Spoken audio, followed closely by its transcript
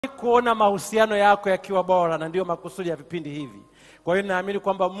kuona mahusiano yako yakiwa bora, na ndio makusudi ya vipindi hivi. Kwa hiyo naamini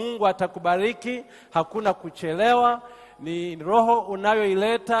kwamba Mungu atakubariki, hakuna kuchelewa. Ni roho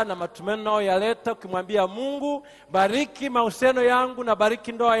unayoileta na matumaini unayoyaleta ukimwambia Mungu, bariki mahusiano yangu na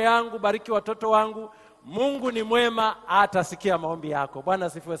bariki ndoa yangu, bariki watoto wangu. Mungu ni mwema, atasikia maombi yako. Bwana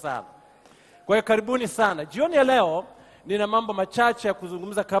asifiwe sana. Kwa hiyo karibuni sana. Jioni ya leo nina mambo machache ya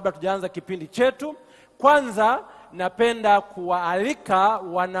kuzungumza kabla tujaanza kipindi chetu. Kwanza napenda kuwaalika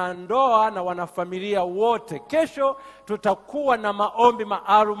wanandoa na wanafamilia wote. Kesho tutakuwa na maombi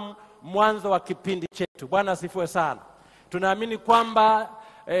maalum mwanzo wa kipindi chetu. Bwana asifiwe sana. Tunaamini kwamba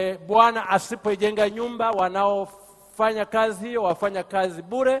Bwana asipoijenga nyumba, wanaofanya kazi hiyo wafanya kazi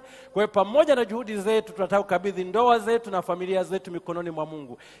bure. Kwa hiyo pamoja na juhudi zetu tunataka kukabidhi ndoa zetu na familia zetu mikononi mwa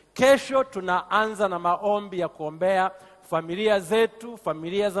Mungu. Kesho tunaanza na maombi ya kuombea familia zetu,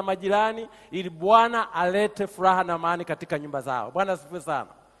 familia za majirani, ili Bwana alete furaha na amani katika nyumba zao. Bwana asifiwe sana.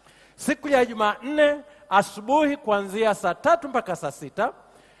 Siku ya Jumanne asubuhi kuanzia saa 3 mpaka saa 6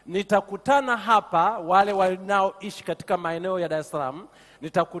 nitakutana hapa. Wale wanaoishi katika maeneo ya Dar es Salaam,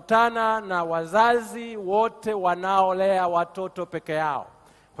 nitakutana na wazazi wote wanaolea watoto peke yao.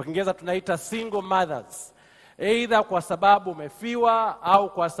 Kwa Kiingereza tunaita single mothers. Either kwa sababu umefiwa au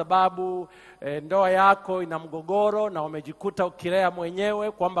kwa sababu ndoa yako ina mgogoro na umejikuta ukilea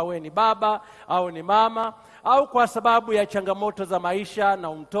mwenyewe kwamba we ni baba au ni mama, au kwa sababu ya changamoto za maisha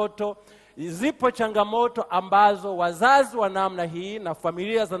na mtoto. Zipo changamoto ambazo wazazi wa namna hii na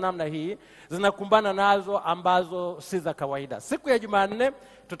familia za namna hii zinakumbana nazo, ambazo si za kawaida. Siku ya Jumanne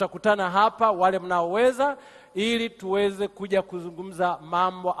tutakutana hapa, wale mnaoweza, ili tuweze kuja kuzungumza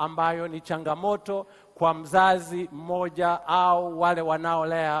mambo ambayo ni changamoto kwa mzazi mmoja au wale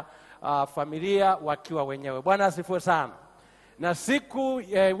wanaolea familia wakiwa wenyewe. Bwana asifiwe sana. Na siku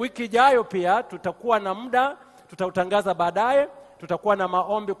wiki ijayo pia tutakuwa na muda, tutautangaza baadaye. Tutakuwa na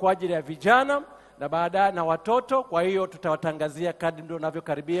maombi kwa ajili ya vijana na baadaye na watoto. Kwa hiyo tutawatangazia kadri ndio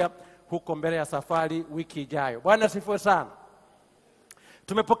tunavyokaribia huko mbele ya safari wiki ijayo. Bwana asifiwe sana.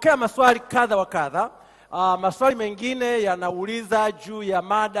 Tumepokea maswali kadha wa kadha. Maswali mengine yanauliza juu ya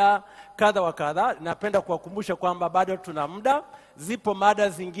mada kadha wa kadha. Napenda kuwakumbusha kwamba bado tuna muda. Zipo mada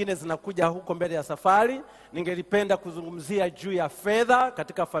zingine zinakuja huko mbele ya safari. Ningelipenda kuzungumzia juu ya fedha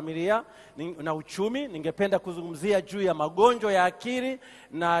katika familia na uchumi. Ningependa kuzungumzia juu ya magonjwa ya akili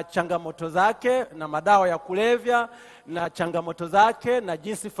na changamoto zake, na madawa ya kulevya na changamoto zake, na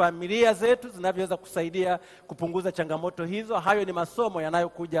jinsi familia zetu zinavyoweza kusaidia kupunguza changamoto hizo. Hayo ni masomo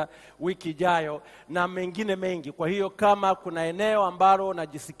yanayokuja wiki ijayo na mengine mengi. Kwa hiyo kama kuna eneo ambalo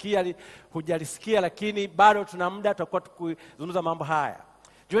unajisikia hujalisikia lakini bado tuna muda, tutakuwa tukizungumza mambo haya.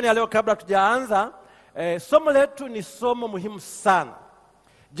 Jioni ya leo kabla tujaanza, somo letu ni somo muhimu sana.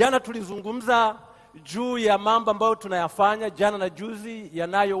 Jana tulizungumza juu ya mambo ambayo tunayafanya jana na juzi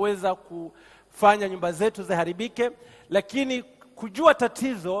yanayoweza kufanya nyumba zetu ziharibike, lakini kujua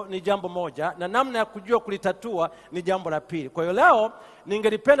tatizo ni jambo moja na namna ya kujua kulitatua ni jambo la pili. Kwa hiyo leo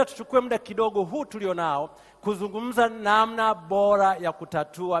ningelipenda tuchukue muda kidogo huu tulionao kuzungumza namna bora ya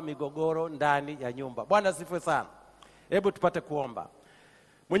kutatua migogoro ndani ya nyumba. Bwana asifiwe sana. Hebu tupate kuomba.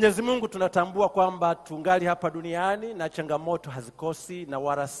 Mwenyezi Mungu, tunatambua kwamba tungali hapa duniani na changamoto hazikosi na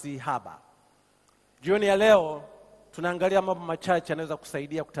wala si haba. Jioni ya leo tunaangalia mambo machache yanaweza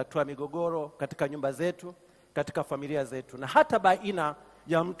kusaidia kutatua migogoro katika nyumba zetu, katika familia zetu, na hata baina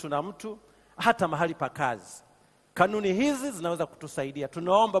ya mtu na mtu, hata mahali pa kazi. Kanuni hizi zinaweza kutusaidia.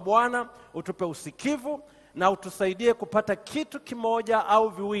 Tunaomba Bwana utupe usikivu na utusaidie kupata kitu kimoja au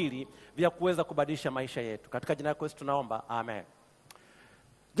viwili vya kuweza kubadilisha maisha yetu. Katika jina lako Yesu tunaomba, amen.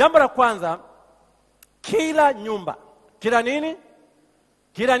 Jambo la kwanza, kila nyumba, kila nini?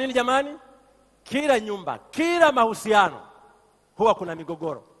 Kila nini jamani? Kila nyumba, kila mahusiano huwa kuna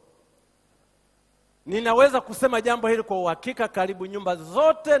migogoro. Ninaweza kusema jambo hili kwa uhakika, karibu nyumba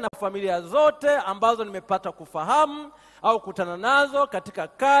zote na familia zote ambazo nimepata kufahamu au kutana nazo katika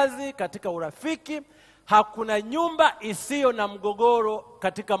kazi, katika urafiki, hakuna nyumba isiyo na mgogoro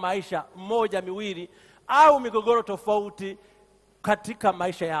katika maisha moja, miwili au migogoro tofauti katika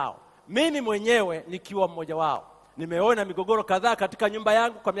maisha yao. Mimi mwenyewe nikiwa mmoja wao, nimeona migogoro kadhaa katika nyumba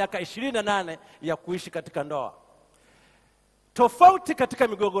yangu kwa miaka 28 ya kuishi katika ndoa. Tofauti katika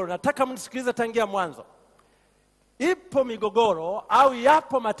migogoro, nataka mnisikilize tangia mwanzo. Ipo migogoro au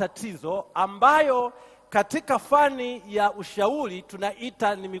yapo matatizo ambayo katika fani ya ushauri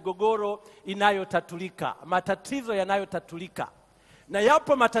tunaita ni migogoro inayotatulika, matatizo yanayotatulika. Na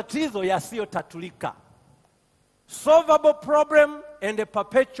yapo matatizo yasiyotatulika. Solvable problem and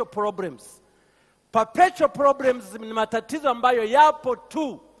perpetual problems. Perpetual problems ni matatizo ambayo yapo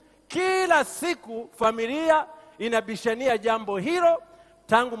tu. Kila siku familia inabishania jambo hilo,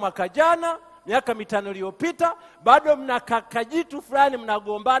 tangu mwaka jana, miaka 5 iliyopita, bado mnakakajitu fulani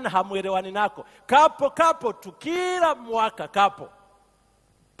mnagombana, hamuelewani nako. Kapo tu kila mwaka kapo.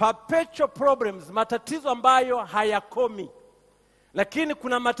 Perpetual problems, matatizo ambayo hayakomi. Lakini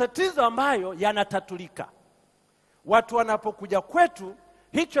kuna matatizo ambayo yanatatulika. Watu wanapokuja kwetu,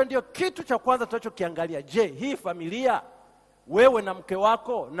 hicho ndio kitu cha kwanza tunachokiangalia. Je, hii familia, wewe na mke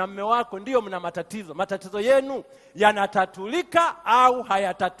wako na mume wako ndio mna matatizo? Matatizo yenu yanatatulika au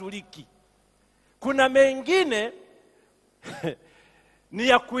hayatatuliki? Kuna mengine ni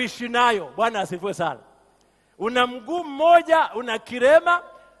ya kuishi nayo. Bwana asifiwe sana. Una mguu mmoja, una kirema,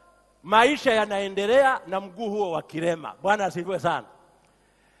 maisha yanaendelea na mguu huo wa kirema. Bwana asifiwe sana.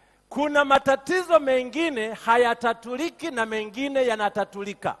 Kuna matatizo mengine hayatatuliki na mengine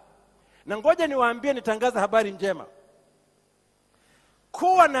yanatatulika. Na ngoja niwaambie, nitangaza habari njema.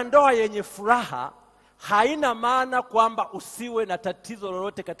 Kuwa na ndoa yenye furaha haina maana kwamba usiwe na tatizo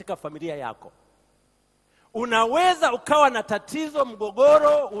lolote katika familia yako. Unaweza ukawa na tatizo,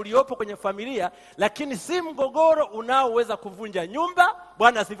 mgogoro uliopo kwenye familia, lakini si mgogoro unaoweza kuvunja nyumba.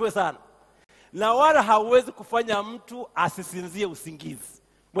 Bwana asifiwe sana. Na wala hauwezi kufanya mtu asisinzie usingizi.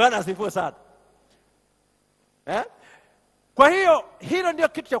 Bwana asifiwe sana. Kwa hiyo hilo ndio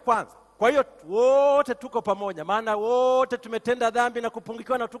kitu cha kwanza. Kwa hiyo wote tuko pamoja, maana wote tumetenda dhambi na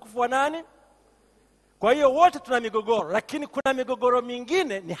kupungukiwa na utukufu wa nani? Kwa hiyo wote tuna migogoro, lakini kuna migogoro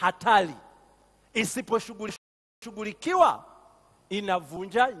mingine ni hatari. Isiposhughulikiwa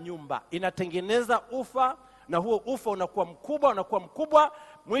inavunja nyumba, inatengeneza ufa, na huo ufa unakuwa mkubwa,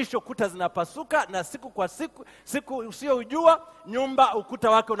 mwisho kuta zinapasuka, na siku usiyojua nyumba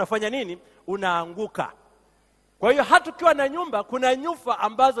ukuta wake unafanya nini? Unaanguka. Kwa hiyo hata ukiwa na nyumba, kuna nyufa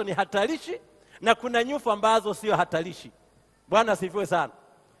ambazo ni hatarishi na kuna nyufa ambazo sio hatarishi. Bwana asifiwe sana.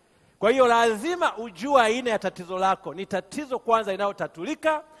 Kwa hiyo lazima ujue aina ya tatizo lako. Ni tatizo kwanza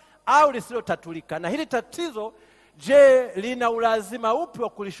linalotatulika au lisilotatulika? Na hili tatizo, je, lina ulazima upi wa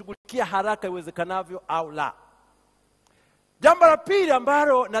kulishughulikia haraka iwezekanavyo au la? Jambo la pili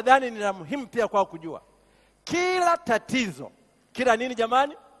ambalo nadhani ni la muhimu pia kwa kujua. Kila tatizo, kila nini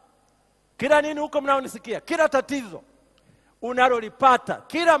jamani? Kila nini huko mnaonisikia? Kila tatizo unalolipata,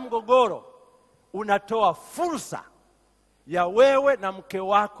 kila mgogoro unatoa fursa ya wewe na mke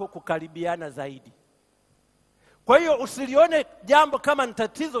wako kukaribiana zaidi. Kwa hiyo usilione jambo kama ni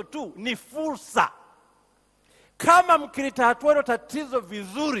tatizo tu, ni fursa. Kama mkilitatua hilo tatizo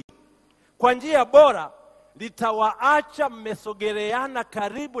vizuri kwa njia bora, litawaacha mmesogeleana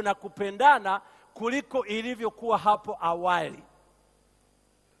karibu na kupendana kuliko ilivyokuwa hapo awali.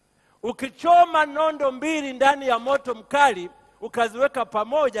 Ukichoma nondo 2 ndani ya moto mkali, ukaziweka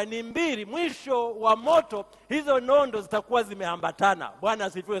pamoja, ni 2, mwisho wa moto hizo nondo zitakuwa zimeambatana. Bwana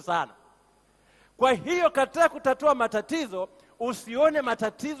asifiwe sana. Kwa hiyo katika kutatua matatizo, usione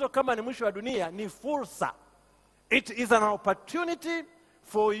matatizo kama ni mwisho wa dunia, ni fursa. It is an opportunity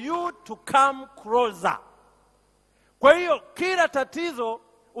for you to come closer. Kwa hiyo kila tatizo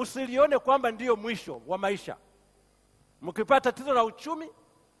usilione kwamba ndiyo mwisho wa maisha. Mkipata tatizo la uchumi,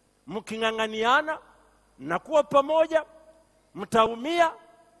 mking'ang'aniana na kuwa pamoja, mtaumia,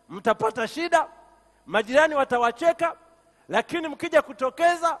 mtapata shida, majirani watawacheka, lakini mkija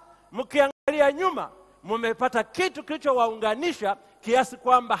kutokeza, mkiangalia nyuma, mmepata kitu kilichowaunganisha kiasi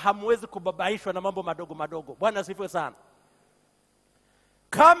kwamba hamwezi kubabaishwa na mambo madogo. Bwana asifiwe sana.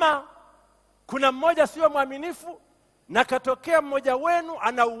 Kama kuna mmoja sio mwaminifu na katokea mmoja wenu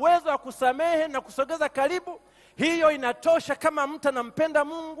ana uwezo wa kusamehe na kusogeza karibu, hiyo inatosha kama mtu anampenda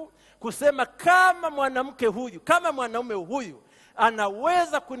Mungu kusema, kama mwanamke huyu, kama mwanaume huyu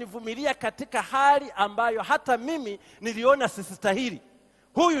anaweza kunivumilia katika hali ambayo hata mimi niliona sistahili,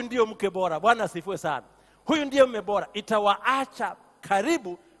 huyu ndio mke bora. Bwana asifiwe sana. Huyu ndio mume bora. Itawaacha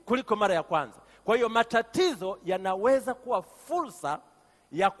karibu kuliko mara ya kwanza. Kwa hiyo matatizo yanaweza kuwa fursa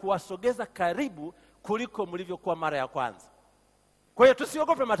ya kuwasogeza karibu kuliko mlivyokuwa mara ya kwanza. Kwa hiyo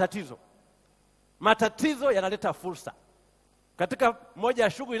tusiogope matatizo. Matatizo yanaleta fursa. Katika moja ya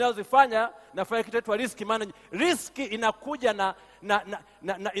shughuli ninazozifanya, nafanya kitu inaitwa risk management. Risk inakuja na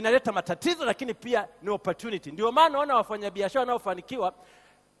inaleta matatizo, lakini pia ni opportunity. Ndio maana naona wafanyabiashara wanaofanikiwa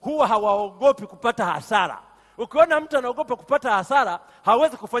huwa hawaogopi kupata hasara. Ukiona mtu anaogopa kupata hasara,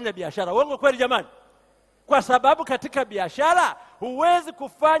 hawezi kufanya biashara. Uongo kweli jamani? Kwa sababu katika biashara, huwezi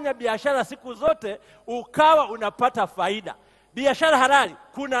kufanya biashara siku zote ukawa unapata faida. Biashara halali,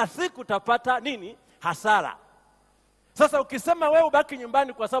 kuna siku utapata nini? Hasara. Sasa ukisema wewe ubaki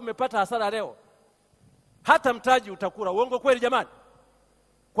nyumbani kwa sababu umepata hasara leo, hata mtaji utakula. Uongo kweli jamani?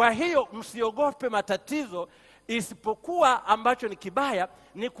 Kwa hiyo msiogope matatizo, isipokuwa ambacho ni kibaya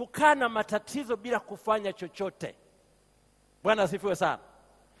ni kukaa na matatizo bila kufanya chochote. Bwana asifiwe sana.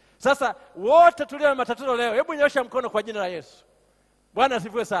 Sasa wote tulio na matatizo leo, hebu nyosha mkono kwa jina la Yesu. Bwana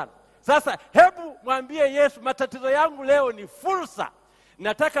asifiwe sana. Sasa hebu mwambie Yesu, matatizo yangu leo ni fursa.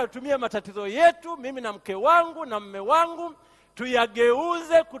 Nataka utumie matatizo yetu, mimi na mke wangu na mume wangu,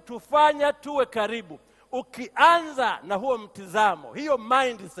 tuyageuze kutufanya tuwe karibu. Ukianza na huo mtizamo, hiyo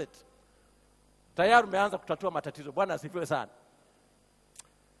mindset, tayari umeanza kutatua matatizo. Bwana asifiwe sana.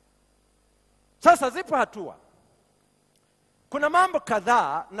 Sasa zipo hatua. Kuna mambo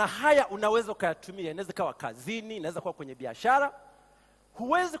kadhaa na haya unaweza kuyatumia. Inaweza kuwa kazini, inaweza kuwa kwenye biashara.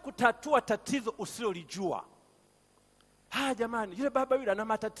 Huwezi kutatua tatizo usilolijua. Jamani, yule baba yule ana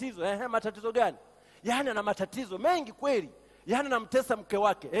matatizo. Matatizo gani? Yaani ana matatizo mengi kweli. Yaani anamtesa mke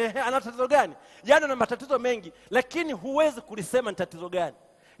wake. Ana tatizo gani? Yaani ana matatizo mengi, lakini huwezi kulisema ni tatizo gani.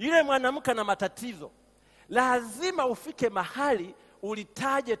 Yule mwanamke ana matatizo. Lazima ufike mahali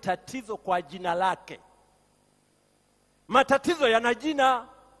ulitaje tatizo kwa jina lake. Matatizo yana jina.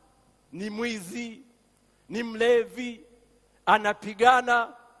 Ni mwizi, ni mlevi,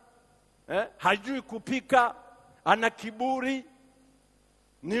 anapigana, hajui kupika, ana kiburi,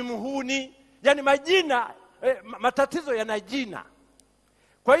 ni mhuni. Yaani majina, matatizo yana jina.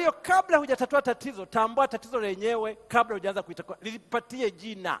 Kwa hiyo kabla hujatatua tatizo, tambua tatizo lenyewe kabla hujaanza kuitatua. Lipatie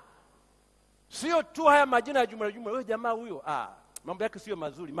jina. Sio tu haya majina ya jumla jumla. Wewe jamaa huyo, mambo yake sio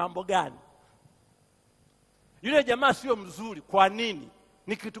mazuri. Mambo gani? Yule jamaa sio mzuri. Kwa nini?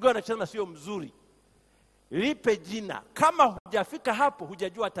 Ni kitu gani anachosema sio mzuri? Lipe jina. Kama hujafika hapo,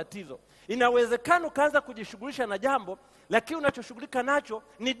 hujajua tatizo. Inawezekana ukaanza kujishughulisha na jambo, lakini unachoshughulika nacho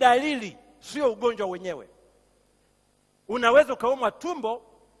ni dalili, sio ugonjwa wenyewe. Unaweza ukaumwa tumbo,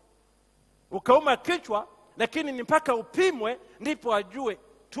 ukaumwa kichwa, lakini ni mpaka upimwe ndipo wajue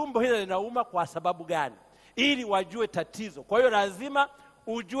tumbo hili linauma kwa sababu gani, ili wajue tatizo. Kwa hiyo lazima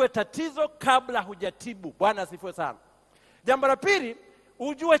ujue tatizo kabla hujatibu. Bwana asifiwe sana. Jambo la pili,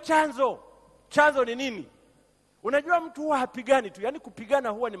 ujue chanzo. Chanzo ni nini? Unajua mtu huwa hapigani tu, yaani kupigana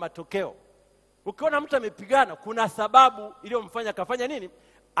huwa ni matokeo. Ukiona mtu amepigana, kuna sababu iliyomfanya akafanya nini?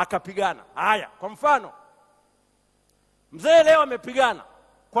 Akapigana. Haya, kwa mfano, mzee leo amepigana.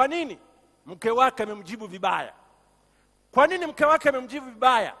 Kwa nini? Mke wake amemjibu vibaya. Kwa nini mke wake amemjibu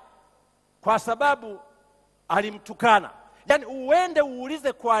vibaya? Kwa sababu alimtukana. Yaani uende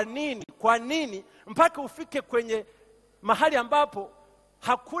uulize kwa nini? Kwa nini? Mpaka ufike kwenye mahali ambapo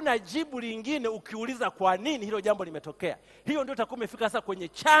hakuna jibu lingine. Ukiuliza kwa nini hilo jambo limetokea, hiyo ndio utakuwa umefika sasa kwenye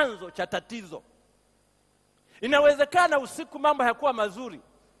chanzo cha tatizo. Inawezekana usiku mambo hayakuwa mazuri.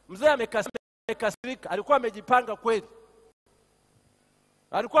 Mzee amekasirika, alikuwa amejipanga kweli.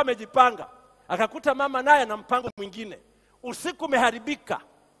 Alikuwa amejipanga, akakuta mama naye ana mpango mwingine. Usiku umeharibika.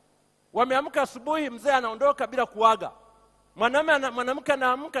 Wameamka asubuhi, mzee anaondoka bila kuaga. Mwanamke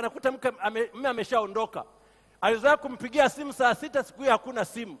anaamka anakuta mume ameshaondoka. Alizoea kumpigia simu saa 6, siku hiyo hakuna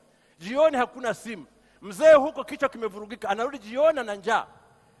simu. Jioni hakuna simu. Mzee huko kichwa kimevurugika, anarudi jioni na njaa.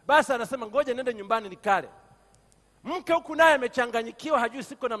 Basi anasema ngoja nende nyumbani nikale. Mke huku naye amechanganyikiwa, hajui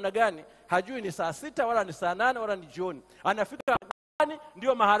siko namna gani, hajui ni saa 6 wala ni saa 8 wala ni jioni. Anafika nyumbani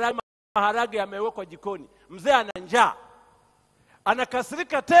ndio maharage yamewekwa jikoni. Mzee ana njaa.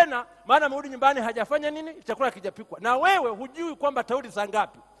 Anakasirika tena, maana amerudi nyumbani hajafanya nini? Chakula hakijapikwa. Na wewe hujui kwamba taudi saa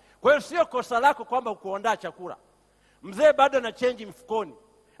ngapi. Kwa hiyo sio kosa lako kwamba ukuondaa chakula. Mzee bado ana change mfukoni.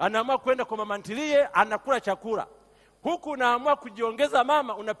 Anaamua kwenda kwa mama ntilie, anakula chakula. Huku unaamua kujiongeza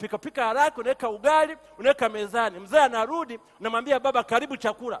mama, unapika haraka, unaweka ugali, unaweka mezani. Mzee anarudi, unamwambia baba karibu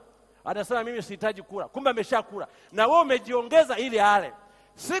chakula. Anasema mimi sihitaji kula. Kumbe ameshakula. Na wewe umejiongeza ili ale.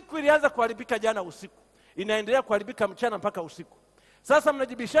 Siku ilianza kuharibika jana usiku. Inaendelea kuharibika mchana mpaka usiku. Sasa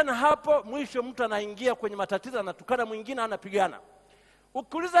mnajibishana hapo, mwisho mtu anaingia kwenye matatizo, anatukana mwingine, anapigana.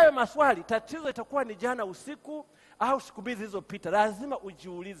 Ukiuliza hayo maswali, tatizo itakuwa ni jana usiku au siku mbili zilizopita. Lazima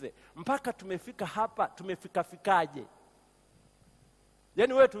ujiulize, mpaka tumefika hapa, tumefikaje?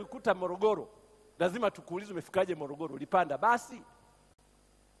 Yaani wewe tulikuta Morogoro, lazima tukuulize umefikaje Morogoro? Ulipanda basi?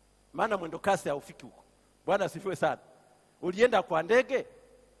 Maana mwendo kasi haufiki huko. Bwana asifiwe sana. Ulienda kwa ndege?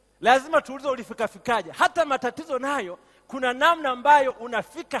 Lazima tuulize ulifikafikaje. Hata matatizo nayo kuna namna ambayo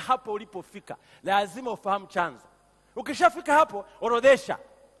unafika hapo ulipofika. Lazima ufahamu chanzo. Ukishafika hapo,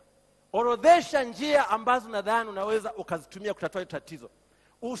 orodhesha njia ambazo nadhani unaweza ukazitumia kutatua tatizo.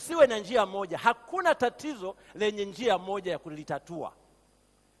 Usiwe na njia moja. Hakuna tatizo lenye njia moja ya kulitatua.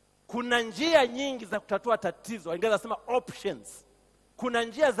 Kuna njia nyingi za kutatua tatizo. Ingawa nasema options. Kuna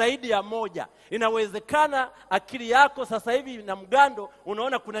njia zaidi ya moja. Inawezekana akili yako sasa hivi na mgando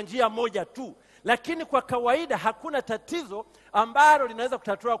unaona kuna njia moja tu. Lakini kwa kawaida hakuna tatizo ambalo linaweza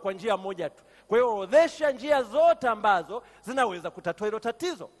kutatua kwa njia moja tu. Kwa hiyo orodhesha njia zote ambazo zinaweza kutatua hilo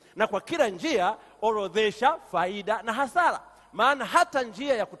tatizo. Na kwa kila njia orodhesha faida na hasara. maana hata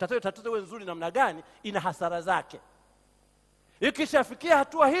njia ya kutatua tatizo iwe nzuri namna gani ina hasara zake. Ikishafikia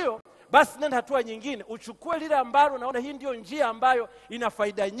hatua hiyo, basi nenda hatua nyingine, uchukue lile ambalo unaona hii ndio njia ambayo ina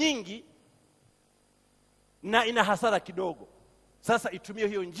faida nyingi na ina hasara kidogo. Sasa itumie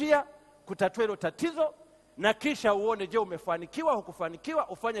hiyo njia kutatua hilo tatizo, na kisha uone je umefanikiwa hukufanikiwa,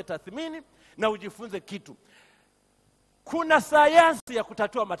 ufanye tathmini na ujifunze kitu. Kuna sayansi ya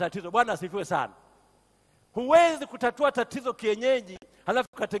kutatua matatizo. Bwana asifiwe sana. Huwezi kutatua tatizo kienyeji halafu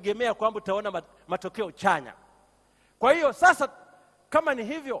ukategemea kwamba utaona matokeo chanya. Kwa hiyo sasa kama ni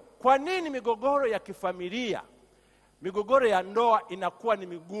hivyo, kwa nini migogoro ya kifamilia, migogoro ya ndoa inakuwa ni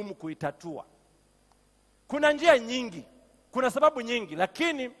migumu kuitatua? Kuna njia nyingi, kuna sababu nyingi,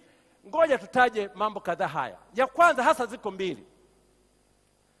 lakini ngoja tutaje mambo kadhaa haya. Ya kwanza, hasa ziko mbili.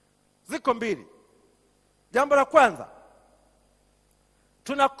 Jambo la kwanza,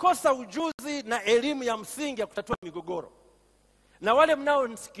 tunakosa ujuzi na elimu ya msingi ya kutatua migogoro. Na wale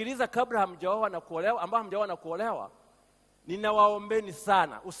mnaonisikiliza kabla hamjaoa na kuolewa, ambao hamjaoa na kuolewa, ninawaombeni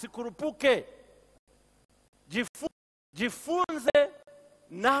sana, usikurupuke. Jifunze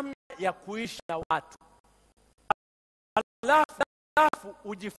namna ya kuishi na watu. Alafu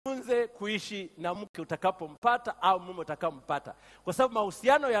ujifunze kuishi na mke utakapompata au mume utakapompata. Kwa sababu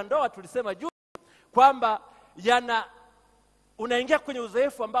mahusiano ya ndoa tulisema juu kwamba unaingia kwenye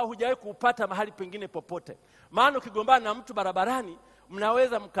uzoefu ambao hujawahi kuupata mahali pengine popote. Maana ukigombana na mtu barabarani,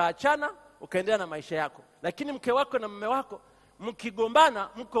 mnaweza mkaachana ukaendelea na maisha yako. Lakini mke wako na mume wako mkigombana,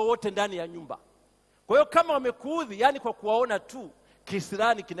 mko wote ndani ya nyumba. Kwa hiyo kama wamekuudhi, yani kwa kuwaona tu,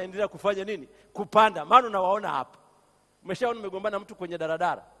 kisirani kinaendelea kufanya nini? Kupanda. Maana unawaona hapa. Umeshaona umegombana mtu kwenye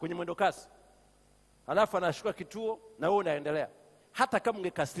daradara, kwenye mwendo kasi. Alafu anashuka kituo na wewe unaendelea. Hata kama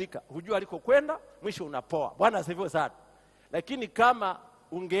ungekasirika, hujua alikokwenda, mwisho unapoa. Bwana asifiwe sana. Lakini kama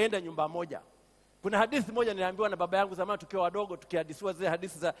ungeenda nyumba moja. Kuna hadithi moja niliambiwa na baba yangu zamani tukiwa wadogo, tukihadithiwa zile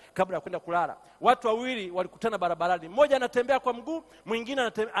hadithi za kabla ya kwenda kulala. Watu wawili walikutana barabarani. Mmoja anatembea kwa mguu,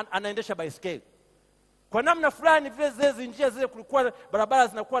 mwingine anaendesha baiskeli. Kwa namna fulani vile zile njia zile, kulikuwa barabara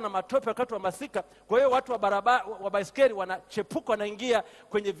zinakuwa na matope wakati wa masika. Kwa hiyo watu wa baiskeli wanachepuka, wanaingia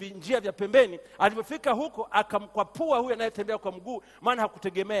kwenye njia vya pembeni. Alipofika huko akamkwapua huyu anayetembea kwa mguu, maana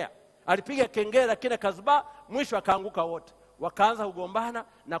hakutegemea. Alipiga kengele lakini kazuba, mwisho akaanguka wote. Wakaanza kugombana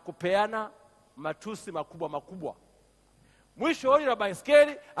na kupeana matusi makubwa. Mwisho yule wa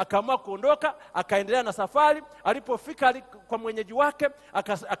baiskeli akaamua kuondoka, akaendelea na safari. Alipofika kwa mwenyeji wake,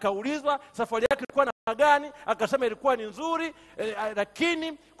 akaulizwa safari yake ilikuwa na gani? Akasema ilikuwa ni nzuri,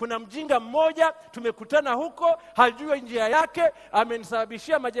 lakini kuna mjinga mmoja tumekutana huko, hajui njia yake,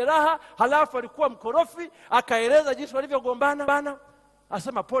 amenisababishia majeraha, halafu alikuwa mkorofi. Akaeleza jinsi walivyogombana.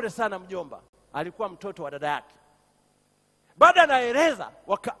 Asema pole sana mjomba, alikuwa mtoto wa dada yake. Baada anaeleza,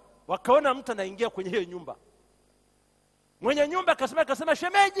 wakaona mtu anaingia kwenye hiyo nyumba. Mwenye nyumba akasema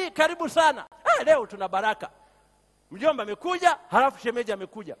shemeji karibu sana. Leo tuna baraka. Mjomba amekuja, halafu shemeji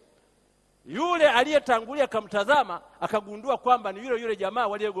amekuja. Yule aliyetangulia akamtazama, akagundua kwamba ni yule jamaa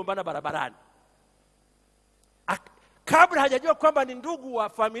waliogombana barabarani. Kabla hajajua kwamba ni ndugu wa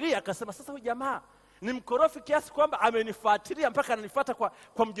familia, akasema sasa huyu jamaa ni mkorofi kiasi kwamba amenifuatilia mpaka ananifuata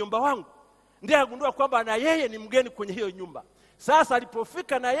kwa mjomba wangu. Ndiye agundua kwamba na yeye ni mgeni kwenye hiyo nyumba. Sasa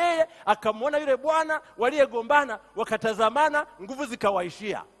alipofika na yeye akamwona yule bwana waliogombana, wakatazamana, nguvu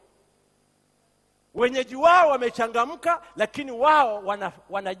zikawaishia. Wenyeji wao wamechangamka, lakini wao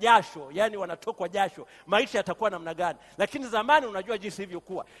wana jasho, yani wanatokwa jasho. Maisha yatakuwa namna gani? Lakini zamani unajua jinsi hivyo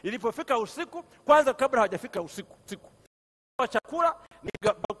kuwa. Ilipofika usiku, kwanza kabla hawajafika usiku, chakula ni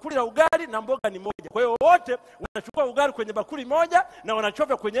bakuli la ugali na mboga ni moja. Kwa hiyo wote wanachukua ugali kwenye bakuli moja na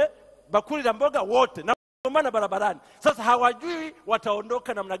wanachovya kwenye bakuli la mboga wote, na kugombana barabarani. Sasa hawajui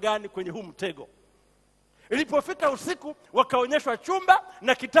wataondoka namna gani kwenye huu mtego. Ilipofika usiku, wakaonyeshwa chumba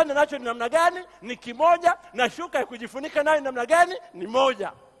na kitanda nacho ni namna gani, ni kimoja, na shuka ya kujifunika nayo namna gani, ni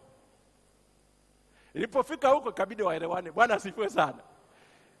moja. Ilipofika huko kabidi waelewane. Bwana asifiwe sana.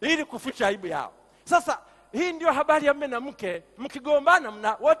 Ili kuficha aibu yao. Sasa hii ndio habari ya mume na mke.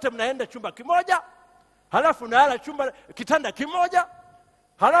 Mkigombana wote mnaenda chumba kimoja, halafu nalala kitanda kimoja,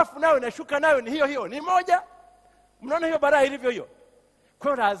 halafu nayo inashuka nayo ni hiyo ni moja. Mnaona hiyo baraka ilivyo hiyo?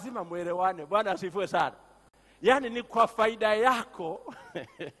 Kwa hiyo lazima muelewane. Bwana asifiwe sana. Yaani ni kwa faida yako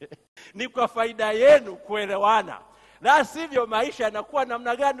ni kwa faida yenu kuelewana. Na sivyo maisha yanakuwa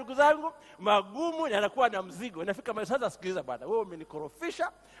namna gani ndugu zangu? Magumu, yanakuwa na mzigo. Inafika mahali sasa, sikiliza bwana, wewe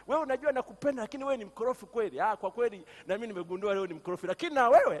umenikorofisha, wewe unajua nakupenda lakini wewe ni mkorofi kweli. Kwa kweli na mimi nimegundua leo ni mkorofi, lakini na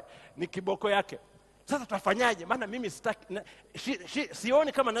wewe ni kiboko yake. Sasa tutafanyaje? Maana mimi sitaki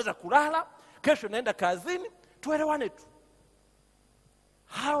sioni kama naweza kulala, kesho naenda kazini. Tuelewane tu.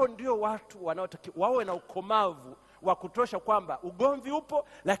 Hao ndio watu wanaotakiwa wawe na ukomavu wa kutosha kwamba ugomvi upo,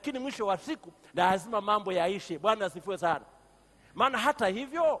 lakini mwisho wa siku lazima mambo yaishe. Bwana asifiwe sana. Maana hata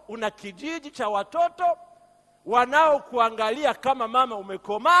hivyo una kijiji cha watoto wanaokuangalia kama mama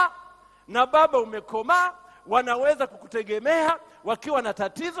umekomaa na baba umekomaa, wanaweza kukutegemea wakiwa na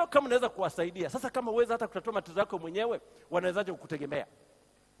tatizo kama unaweza kuwasaidia. Sasa kama uweza hata kutatua matatizo yako mwenyewe, wanawezaje kukutegemea?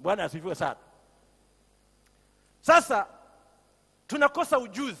 Bwana asifiwe sana. Sasa tunakosa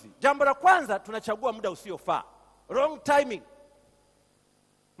ujuzi. Jambo la kwanza, tunachagua muda usiofaa. Wrong timing.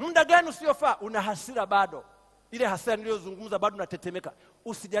 Muda gani usiofaa? Una hasira bado. Ile hasira niliyozungumza bado unatetemeka.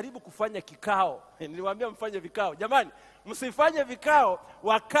 Usijaribu kufanya kikao. Niliwaambia mfanye vikao. Jamani, msifanye vikao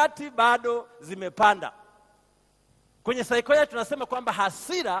wakati bado zimepanda. Kwenye saikolojia tunasema kwamba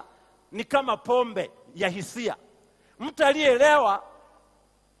hasira ni kama pombe ya hisia. Mtu aliyeelewa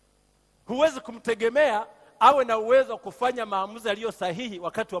huwezi kumtegemea awe na uwezo wa kufanya maamuzi yaliyo sahihi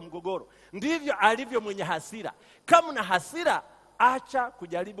wakati wa mgogoro. Ndivyo alivyo mwenye hasira. Kama una hasira, acha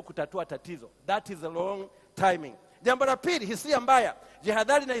kujaribu kutatua tatizo. That is the wrong timing. Jambo la pili, hisia mbaya.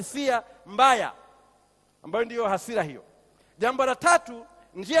 Jihadhari na hisia mbaya, ambayo ndiyo hasira hiyo. Jambo la tatu,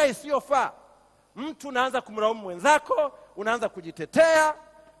 njia isiyofaa. Mtu unaanza kumlaumu mwenzako, unaanza kujitetea.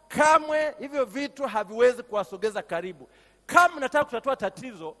 Kamwe hivyo vitu haviwezi kuwasogeza karibu. Kama unataka kutatua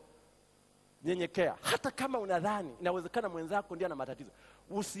tatizo, nyenyekea. Hata kama unadhani inawezekana mwenzako ndiye ana matatizo,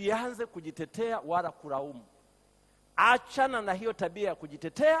 usianze kujitetea wala kulaumu. Achana na hiyo tabia ya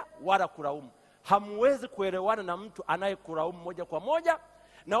kujitetea wala kulaumu. Hamwezi kuelewana na mtu anayekulaumu moja kwa moja,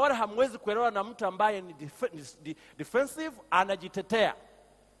 na wala hamwezi kuelewana na mtu ambaye ni defensive, anajitetea.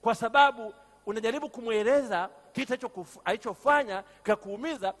 Kwa sababu unajaribu kumweleza kitu alichofanya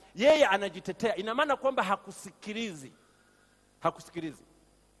kakuumiza, yeye anajitetea. Ina maana kwamba hakusikilizi. Hakusikilizi.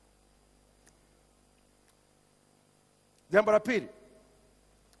 Jambo la pili,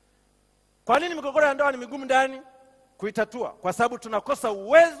 kwa nini migogoro ya ndoa ni migumu ndani kuitatua? Kwa sababu tunakosa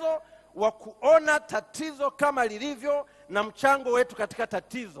uwezo wa kuona tatizo kama lilivyo na mchango wetu katika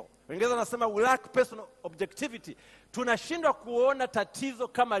tatizo. Wengine wanasema we lack personal objectivity. Tunashindwa kuona tatizo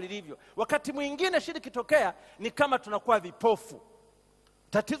kama lilivyo. Wakati mwingine shida kitokea ni kama tunakuwa vipofu.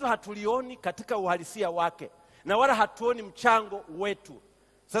 Tatizo hatulioni katika uhalisia wake, na wala hatuoni mchango wetu.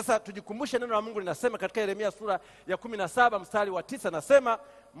 Sasa tujikumbushe neno la Mungu linasema katika Yeremia sura ya 17 mstari wa 9, nasema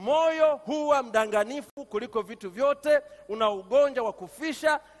moyo huwa mdanganifu kuliko vitu vyote, una ugonjwa wa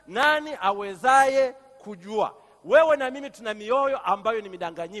kufisha, nani awezaye kujua? Wewe na mimi tuna mioyo ambayo ni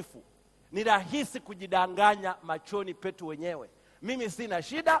midanganyifu. Ni rahisi kujidanganya machoni petu wenyewe. Mimi sina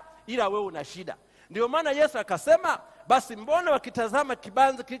shida, ila wewe una shida. Ndio maana Yesu akasema, basi mbona wakitazama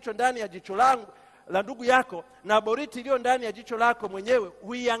kibanzi kilicho ndani ya jicho langu la ndugu yako na boriti iliyo ndani ya jicho lako mwenyewe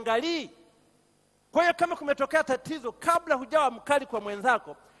huiangalii? Kwa hiyo kama kumetokea tatizo, kabla hujawa mkali kwa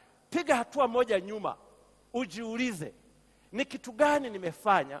mwenzako, piga hatua moja nyuma. Ujiulize, ni kitu gani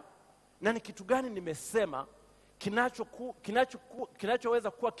nimefanya na ni kitu gani nimesema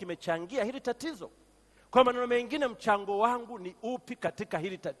kinachoweza kuwa kimechangia hili tatizo? Kwa maneno mengine, mchango wangu ni upi katika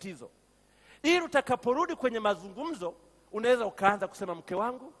hili tatizo? Ili utakaporudi kwenye mazungumzo, unaweza ukaanza kusema, mke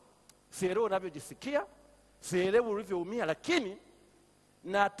wangu, sielewi unavyojisikia, sielewi ulivyoumia, lakini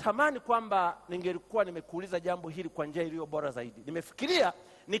natamani kwamba ningelikuwa nimekuuliza jambo hili kwa njia iliyo bora zaidi. Nimefikiria,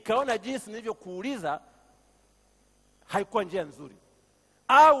 nikaona jinsi nilivyokuuliza haikuwa njia nzuri,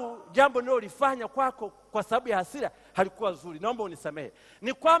 au jambo nilolifanya kwako kwa sababu ya hasira halikuwa nzuri, naomba unisamehe.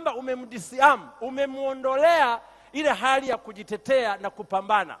 Ni kwamba umemdisiamu, umemuondolea ile hali ya kujitetea na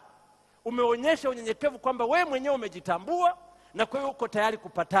kupambana. Umeonyesha unyenyekevu kwamba wewe mwenyewe umejitambua, na kwa hiyo uko tayari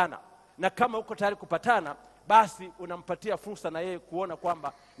kupatana. Na kama uko tayari kupatana, basi unampatia fursa na yeye kuona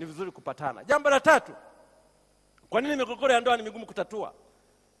kwamba ni vizuri kupatana. Jambo la tatu, kwa nini migogoro ya ndoa ni migumu kutatua?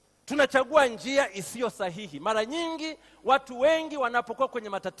 Tunachagua njia isiyo sahihi. Mara nyingi watu wengi wanapokuwa kwenye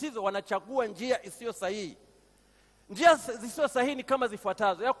matatizo wanachagua njia isiyo sahihi. Njia zisizo sahihi ni kama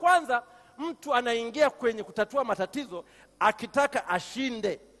zifuatazo. Ya kwanza, mtu anaingia kwenye kutatua matatizo akitaka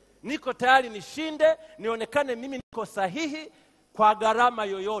ashinde. Niko tayari nishinde, nionekane mimi niko sahihi kwa gharama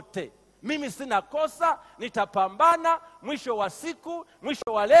yoyote. Mimi sina kosa, nitapambana. Mwisho wa siku,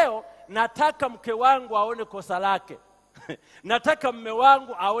 mwisho wa leo, nataka mke wangu aone kosa lake. Nataka mume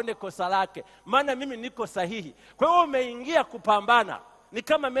wangu aone kosa lake, maana mimi niko sahihi. Kwa hiyo umeingia kupambana. Ni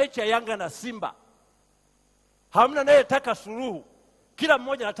kama mechi ya Yanga na Simba. Hamna anayetaka suluhu. Kila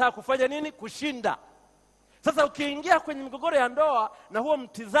mmoja anataka kufanya nini? Kushinda. Sasa ukiingia kwenye migogoro ya ndoa na huo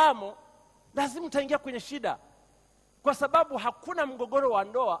mtizamo, lazima utaingia kwenye shida. Kwa sababu hakuna mgogoro wa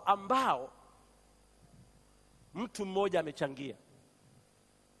ndoa ambao mtu mmoja amechangia.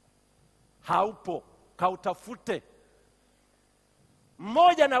 Haupo, kautafute.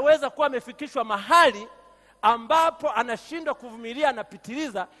 Mmoja anaweza kuwa amefikishwa mahali ambapo anashindwa kuvumilia,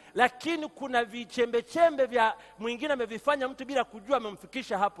 anapitiliza, lakini kuna vichembe vya mwingine amevifanya mtu bila kujua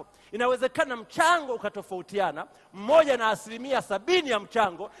amemfikisha hapo. Inawezekana mchango ukatofautiana, mmoja na 70% ya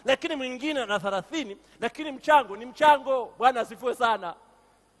mchango, lakini mwingine na 30%, lakini mchango ni mchango. Bwana asifiwe sana.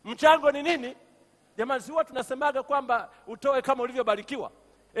 Mchango ni nini? Jamani, si huwa tunasemaga kwamba utoe kama ulivyobarikiwa?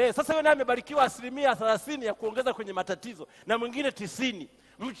 Sasa wewe naye umebarikiwa 30% ya kuongeza kwenye matatizo, na mwingine 90%.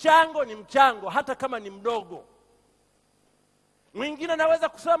 Mchango ni mchango, hata kama ni mdogo. Mwingine anaweza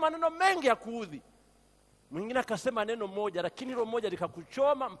kusema maneno mengi ya kuudhi, mwingine akasema neno moja, lakini hilo moja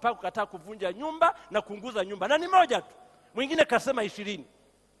likakuchoma mpaka ukataa kuvunja nyumba na kuunguza nyumba, na ni moja tu. Mwingine kasema 20.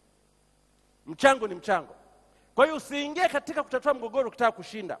 Mchango ni mchango. Kwa hiyo usiingie katika kutatua mgogoro ukitaka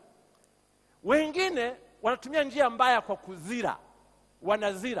kushinda. Wengine wanatumia njia mbaya kwa kuzira.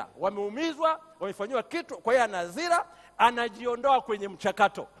 Wanazira, wameumizwa, wamefanywa kitu, kwa hiyo anazira, anajiondoa kwenye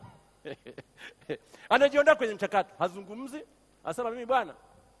mchakato. Anajiondoa kwenye mchakato, hazungumzi, anasema mimi bwana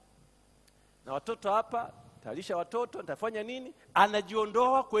na watoto hapa, nitalisha watoto, nitafanya nini?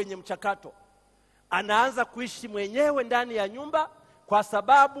 Anajiondoa kwenye mchakato. Anaanza kuishi mwenyewe ndani ya nyumba kwa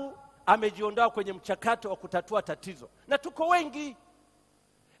sababu amejiondoa kwenye mchakato wa kutatua tatizo. Na tuko wengi.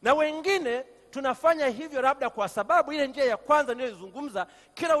 Na wengine tunafanya hivyo labda kwa sababu ile njia ya kwanza niliyozungumza,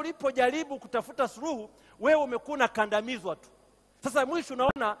 kila ulipojaribu kutafuta suluhu, wewe umekuwa unakandamizwa tu. Sasa mwisho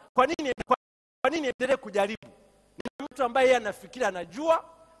unaona kwa nini endelee kujaribu? Ni mtu ambaye yeye anafikiri anajua,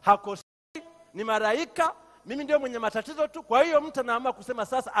 hakosei, ni malaika, mimi ndio mwenye matatizo tu. Kwa hiyo mtu anaamua kusema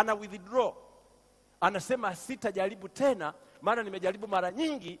sasa ana withdraw. Anasema sitajaribu tena, maana nimejaribu mara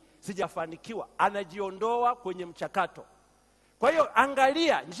nyingi sijafanikiwa. Anajiondoa kwenye mchakato. Kwa hiyo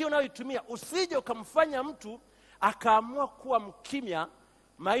angalia njia unayoitumia, usije ukamfanya mtu akaamua kuwa mkimya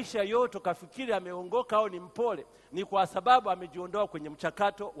maisha yote kafikiri ameongoka au ni mpole. Ni kwa sababu amejiondoa kwenye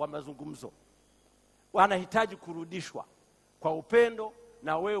mchakato wa mazungumzo. Wanahitaji kurudishwa kwa upendo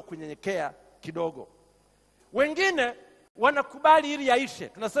na wewe kunyenyekea kidogo. Wengine wanakubali ili yaishe.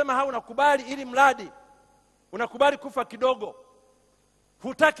 Tunasema hao unakubali ili mradi. Unakubali kufa kidogo.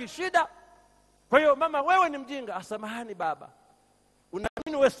 Hutaki shida. Kwa hiyo mama, wewe ni mjinga. Asamahani baba,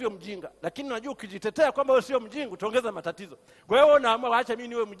 unaamini wewe sio mjinga, lakini unajua ukijitetea kwamba wewe sio mjinga utaongeza matatizo. Kwa hiyo unaamua acha mimi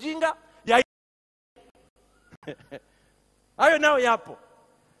niwe mjinga. Hayo nao yapo.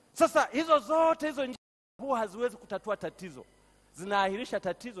 Sasa hizo zote hizo njia huwa haziwezi kutatua tatizo. Zinaahirisha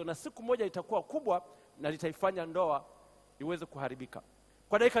tatizo, na siku moja itakuwa kubwa na litaifanya ndoa iweze kuharibika.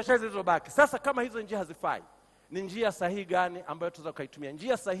 Kwa dakika chache zilizobaki, sasa kama hizo njia hazifai, ni njia sahihi gani ambayo tunaweza kuitumia?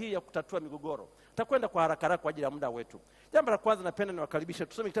 Njia sahihi ya kutatua migogoro. Tutakwenda kwa haraka kwa ajili ya muda wetu. Jambo la kwanza, napenda niwakaribishe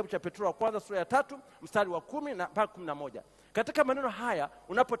tusome kitabu cha Petro wa kwanza sura ya 3 mstari wa 10 na mpaka 11. Katika maneno haya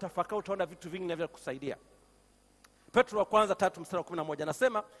unapotafakari utaona vitu vingi na vya kusaidia. Petro wa kwanza 3 mstari wa 11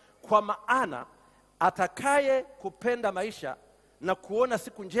 anasema, kwa maana atakaye kupenda maisha na kuona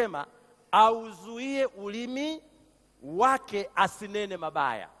siku njema, auzuie ulimi wake asinene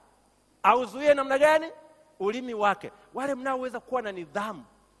mabaya. Auzuie namna gani? Ulimi wake. Wale mnaoweza kuwa na nidhamu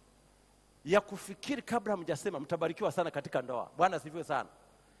ya kufikiri kabla mjasema, mtabarikiwa sana katika ndoa. Bwana asifiwe sana.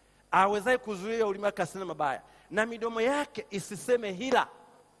 Awezaye kuzuia ulimi wake asinene mabaya, na midomo yake isiseme hila,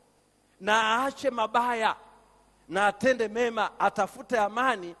 na aache mabaya, na atende mema, atafute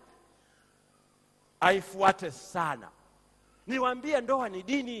amani, aifuate sana. Niwaambie, ndoa ni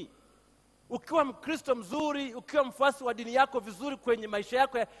dini. Ukiwa Mkristo mzuri, ukiwa mfuasi wa dini yako vizuri kwenye maisha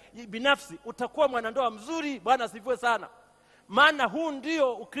yako ya binafsi, utakuwa mwanandoa mzuri. Bwana asifiwe sana. Maana huu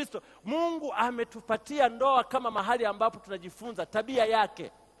ndio Ukristo. Mungu ametupatia ndoa kama mahali ambapo tunajifunza tabia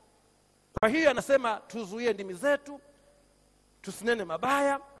yake. Kwa hiyo anasema tuzuie ndimi zetu, tusinene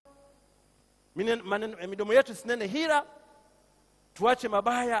mabaya, midomo yetu isinene hila, tuache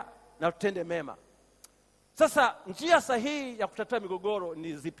mabaya na tutende mema. Sasa njia sahihi ya kutatua migogoro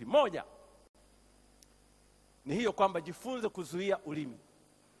ni zipi? Moja ni hiyo kwamba jifunze kuzuia ulimi.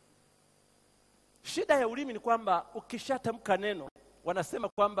 Shida ya ulimi ni kwamba ukishatamka neno, wanasema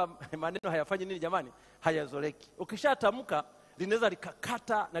kwamba maneno hayafanyi nini jamani? Hayazoleki. Ukishatamka linaweza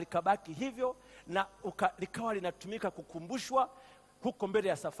likakata na likabaki hivyo, na likawa linatumika kukumbushwa huko mbele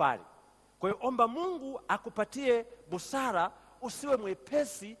ya safari. Kwa hiyo omba Mungu akupatie busara, usiwe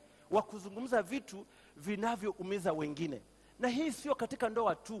mwepesi wa kuzungumza vitu vinavyoumiza wengine. Na hii sio katika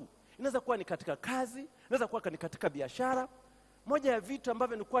ndoa tu. Inaweza kuwa ni katika kazi, inaweza kuwa ni katika biashara. Moja ya vitu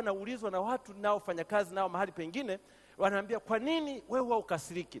ambavyo nilikuwa naulizwa na watu naofanya kazi nao mahali pengine, wanaambia, kwa nini wewe huwa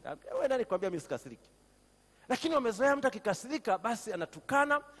ukasiriki? Wewe nani kwambia mimi sikasiriki? Lakini wamezoea mtu akikasirika basi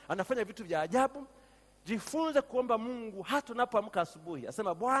anatukana, anafanya vitu vya ajabu. Jifunze kuomba Mungu hata unapoamka asubuhi.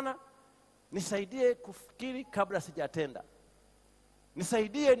 Asema, Bwana, nisaidie kufikiri kabla sijatenda.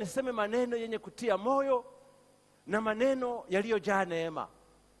 Nisaidie niseme maneno yenye kutia moyo na maneno yaliyojaa neema.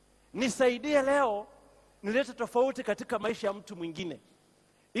 Nisaidie leo nilete tofauti katika maisha ya mtu mwingine,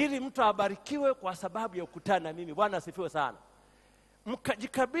 ili mtu abarikiwe kwa sababu ya kukutana na mimi. Bwana asifiwe sana.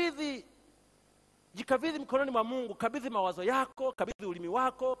 Jikabidhi mkononi mwa Mungu, kabidhi mawazo yako, kabidhi ulimi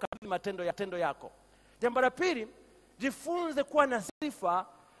wako, kabidhi matendo yako. Jambo la pili, jifunze kuwa na sifa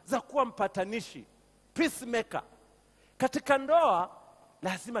za kuwa mpatanishi, peacemaker. Katika ndoa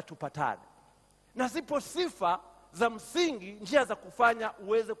lazima tupatane, na zipo sifa za msingi, njia za kufanya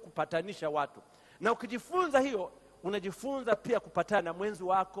uweze kupatanisha watu. Na ukijifunza hiyo, unajifunza pia kupatana na mwenzi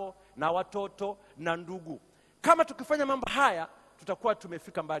wako, na watoto, na ndugu. Kama tukifanya mambo haya, tutakuwa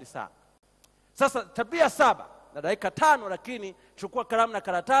tumefika mbali sana. Sasa tabia 7 na dakika 5, lakini chukua kalamu na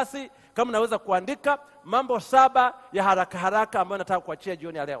karatasi kama unaweza kuandika mambo 7 ya haraka ambayo nataka kuachia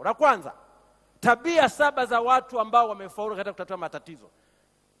jioni ya leo. La kwanza, tabia 7 za watu ambao wamefaulu katika kutatua matatizo.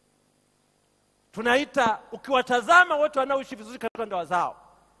 Tunaita, ukiwatazama watu wanaoishi vizuri katika ndoa zao,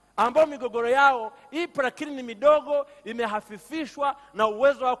 ambao migogoro yao ipo lakini ni midogo, imehafifishwa na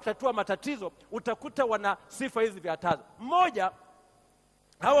uwezo wa kutatua matatizo, utakuta wana sifa hizi viatazo. Mmoja,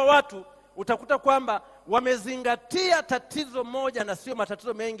 hawa watu utakuta kwamba wamezingatia tatizo moja na sio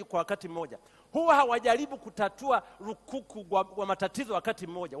matatizo mengi kwa wakati mmoja. Huwa hawajaribu kutatua rukuku wa matatizo wakati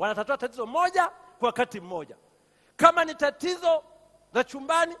mmoja. Wanatatua tatizo moja kwa wakati mmoja. Kama ni tatizo la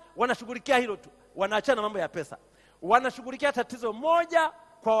chumbani, wanashughulikia hilo tu. Wanaachana na mambo ya pesa. Wanashughulikia tatizo moja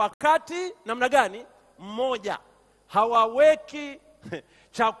kwa wakati namna gani? Mmoja. Hawaweki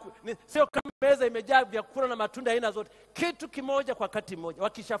sio kama meza imejaa vyakula na matunda aina zote. Kitu kimoja kwa wakati mmoja.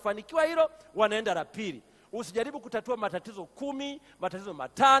 Wakishafanikiwa hilo, wanaenda la pili. Usijaribu kutatua matatizo 10, matatizo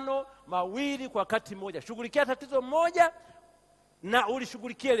 5, 2 kwa wakati mmoja. Shughulikia tatizo moja na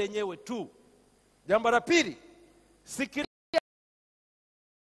ulishughulikie lenyewe tu. Jambo la pili, sikilia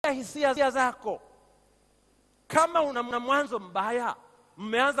hisia zako. Kama una mwanzo mbaya,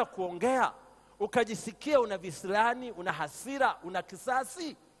 mmeanza kuongea, ukajisikia una visilani, una hasira, una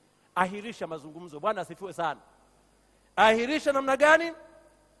kisasi, ahirisha mazungumzo. Bwana asifiwe sana. Ahirisha namna gani?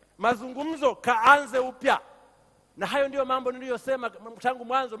 Mazungumzo, kaanze upya. Na hayo ndio mambo niliyosema tangu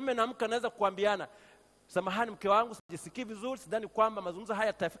mwanzo. Mume na mke anaweza kuambiana, samahani mke wangu, sijisikii vizuri, sidhani kwamba mazungumzo haya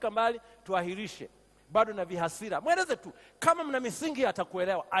yatafika mbali, tuahirishe. Bado na vihasira. Mweleze tu, kama mna misingi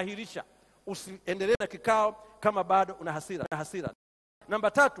atakuelewa, ahirisha. Usiendelee na kikao kama bado una hasira. Namba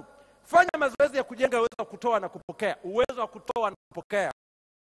 3, fanya mazoezi ya kujenga uwezo wa kutoa na kupokea. Uwezo wa kutoa na kupokea.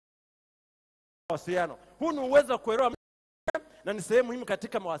 Mawasiliano. Huu ni uwezo wa kuelewa na ni sehemu muhimu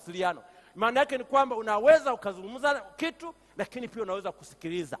katika mawasiliano. Maana yake ni kwamba unaweza ukazungumza kitu, lakini pia unaweza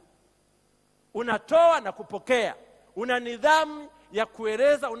kusikiliza. Unatoa na kupokea. Una nidhamu ya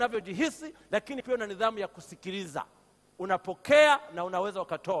kueleza unavyojihisi, lakini pia una nidhamu ya kusikiliza. Unapokea na unaweza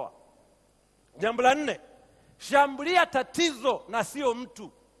ukatoa. Jambo la 4, shambulia tatizo na sio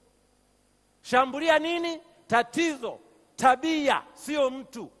mtu. Shambulia nini? Tatizo, tabia, sio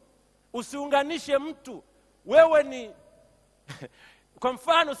mtu. Usiunganishe mtu. Wewe ni kwa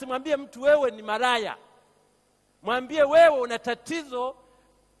mfano, usimwambie mtu wewe ni maraya. Mwambie wewe una tatizo,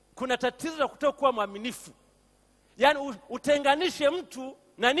 kuna tatizo la kutokuwa mwaminifu. Yaani utenganishe mtu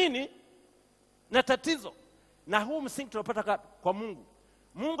na nini? Na tatizo. Na huu msingi tunapata kwa Mungu.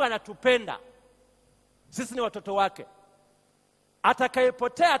 Mungu anatupenda. Sisi ni watoto wake.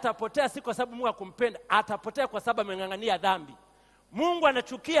 Atakayepotea atapotea si kwa sababu Mungu akumpenda, atapotea kwa sababu ameng'ang'ania dhambi. Mungu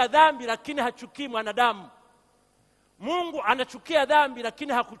anachukia dhambi lakini hachukii mwanadamu. Mungu anachukia dhambi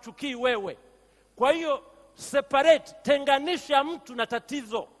lakini hakuchukii wewe. Kwa hiyo separate, tenganisha mtu na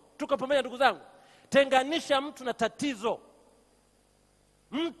tatizo. Tuko pamoja ndugu zangu? Tenganisha mtu na tatizo.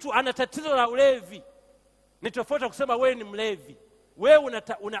 Mtu ana tatizo la ulevi, ni tofauti kusema wewe ni mlevi. Wewe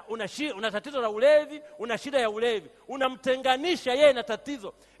una tatizo la ulevi, una shida ya ulevi. Unamtenganisha yeye na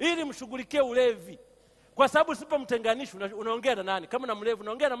tatizo ili mshughulikie ulevi. Kwa sababu usipomtenganisha unaongea na nani? Kama na mlevi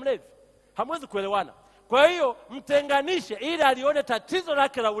unaongea na mlevi, hamwezi kuelewana. Kwa hiyo mtenganishe ili alione tatizo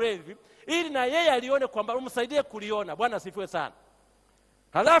lake la ulevi, ili na yeye alione kwamba umsaidie kuliona. Bwana asifiwe sana.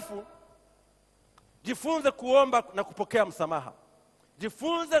 Halafu jifunze kuomba na kupokea msamaha.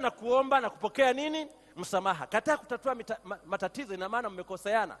 Jifunze na kuomba na kupokea nini? Msamaha. Katika kutatua matatizo, ina maana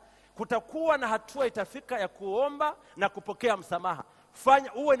mmekoseana, kutakuwa na hatua itafika ya kuomba na kupokea msamaha.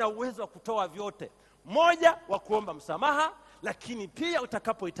 Fanya uwe na uwezo wa kutoa vyote. Moja, wa kuomba msamaha, lakini pia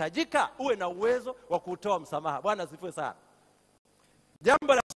utakapohitajika uwe na uwezo wa kutoa msamaha. Bwana asifiwe sana.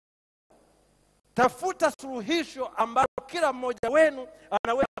 Jambo la tafuta suluhisho ambalo kila mmoja wenu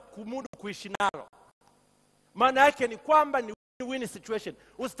anaweza kumudu kuishi nalo. Maana yake ni kwamba ni win-win situation.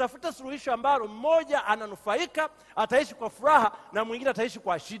 Usitafute suluhisho ambalo mmoja ananufaika, ataishi kwa furaha na mwingine ataishi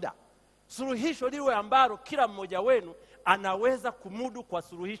kwa shida. suluhisho liwe ambalo kila mmoja wenu anaweza kumudu kwa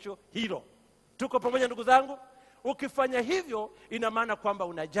suluhisho hilo. Tuko pamoja ndugu zangu? Ukifanya hivyo ina maana kwamba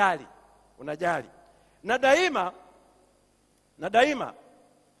unajali. Na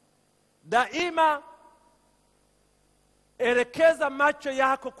daima elekeza macho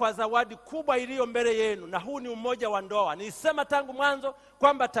yako kwa zawadi kubwa iliyo mbele yenu, na huu ni umoja wa ndoa. Nilisema tangu mwanzo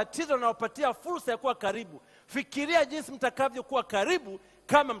kwamba tatizo linalopatia fursa ya kuwa karibu. Fikiria jinsi mtakavyokuwa karibu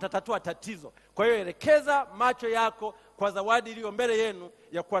kama mtatatua tatizo. Kwa hiyo elekeza macho yako kwa zawadi iliyo mbele yenu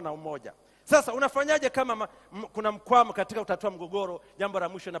ya kuwa na umoja. Sasa unafanyaje kama kuna mkwamo katika kutatua mgogoro? Jambo la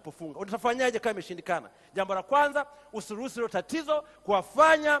mwisho linapofunga, utafanyaje kama imeshindikana? Jambo la kwanza, usiruhusu hilo tatizo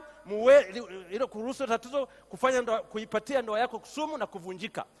kufanya kuipatia ndoa yako kusumu na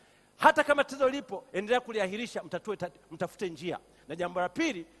kuvunjika. Hata kama tatizo lipo, endelea kuliahirisha, mtafute njia. Na jambo la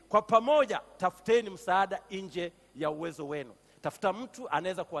pili, kwa pamoja tafuteni msaada nje ya uwezo wenu. Tafuta mtu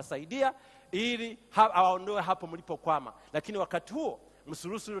anaweza kuwasaidia ili awaondoe hapo mlipokwama, lakini wakati huo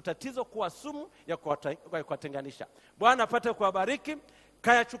msiruhusu hilo tatizo kuwa sumu ya kuwatenganisha. Bwana apate kuwabariki.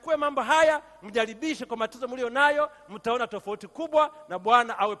 Kayachukue mambo haya, mjaribishe kwa matatizo mlio nayo, mtaona tofauti kubwa, na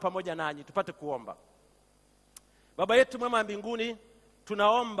Bwana awe pamoja nanyi. Tupate kuomba. Baba yetu mwema mbinguni,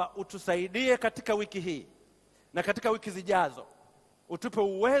 tunaomba utusaidie katika wiki hii na katika wiki zijazo. Utupe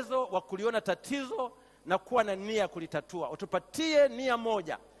uwezo wa kuliona tatizo na kuwa na nia kulitatua. Utupatie nia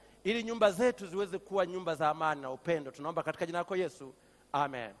moja ili nyumba zetu ziweze kuwa nyumba za amani na upendo. Tunaomba katika jina lako Yesu.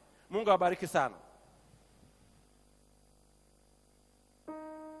 Amen. Mungu awabariki sana.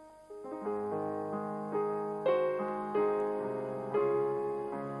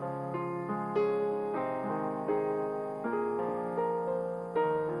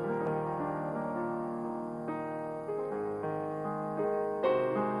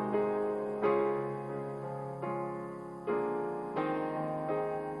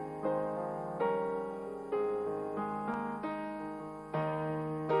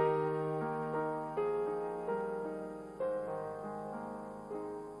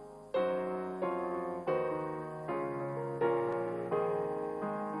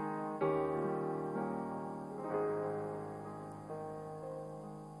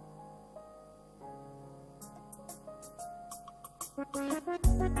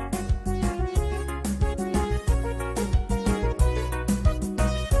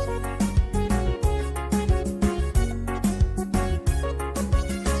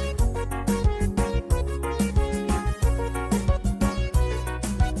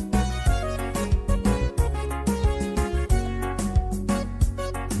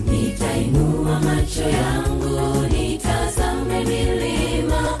 Nitainua macho yangu nitazame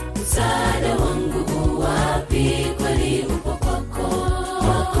milima, msaada wangu wapi? Kweli upo kwako.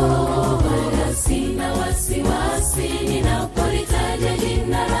 Wala sina wasiwasi ninapolitaja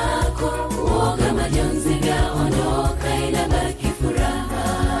jina lako. Uoga majonzi vyaondoka, inabaki furaha.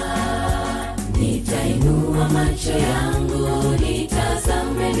 Nitainua macho yangu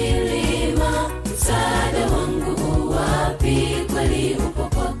nitazame milima, msaada wangu wapi? Kweli upo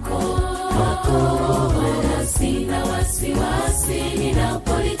kwako. Wala sina wasiwasi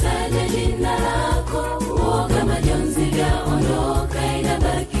ninapolitaja jina lako. Uoga majonzi vyaondoka,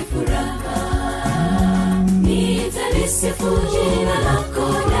 inabaki furaha. Nitalisifu jina lako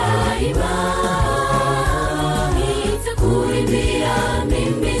daima, nitakuimbia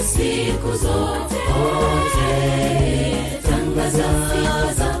mimi siku zote. Tangaza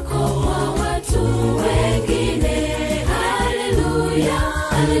sifa zako kwa watu wengine. Haleluya,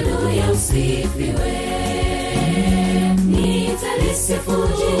 haleluya, usifiwe. Nitalisifu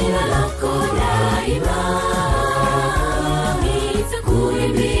jina lako daima,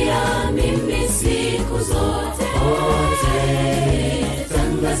 nitakuimbia mimi siku zote.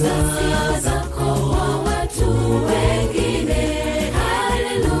 Tangaza sifa zako kwa watu wengine.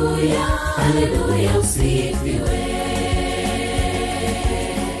 Haleluya, haleluya, usifiwe.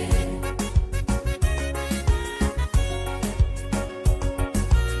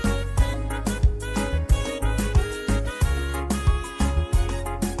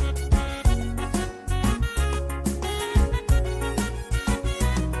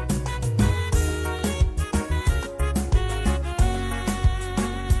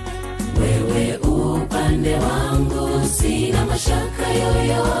 Wewe upande wangu, sina mashaka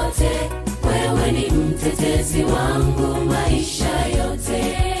yoyote. Wewe ni mtetezi wangu maisha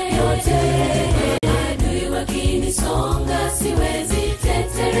yote. Adui wakinisonga, siwezi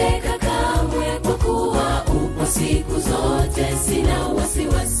tetereka kamwe, kwa kuwa upo siku zote, sina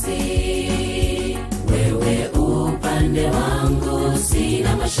wasiwasi. Wewe upande wangu,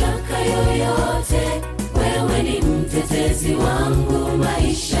 sina mashaka yoyote. Wewe ni mtetezi wangu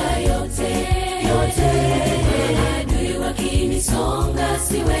maisha yote.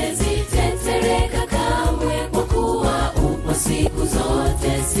 siwezi tetereka kamwe, kwa kuwa upo siku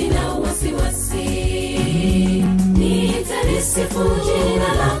zote, sina wasiwasi. Nitalisifu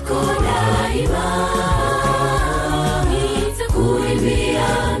jina lako daima,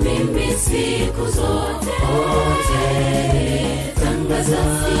 nitakuimbia mimi siku zote. Tangaza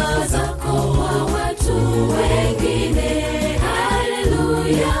sifa zako kwa watu wengine.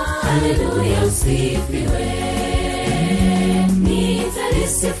 Haleluya, haleluya, usifiwe.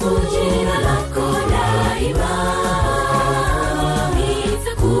 Nitalisifu jina lako daima,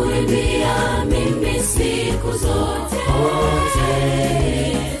 nitakuimbia mimi siku zote.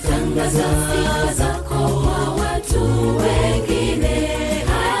 Tangaza sifa zako kwa watu wengine.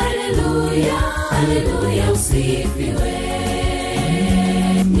 Haleluya, haleluya, usifiwe.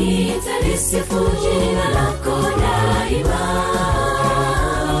 Nitalisifu jina lako daima,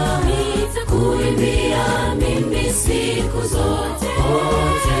 nitakuimbia mimi siku zote.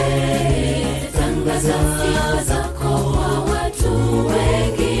 Tangaza sifa zako kwa watu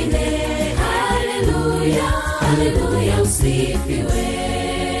wengine. Haleluya, haleluya, usifiwe.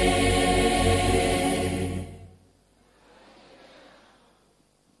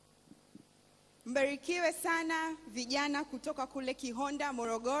 Mbarikiwe sana vijana kutoka kule Kihonda,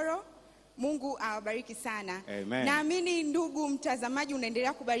 Morogoro. Mungu awabariki sana. Amen. Naamini ndugu mtazamaji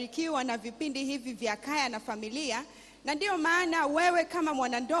unaendelea kubarikiwa na vipindi hivi vya Kaya na Familia. Na ndio maana wewe kama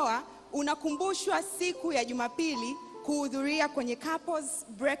mwanandoa unakumbushwa siku ya Jumapili kuhudhuria kwenye Couples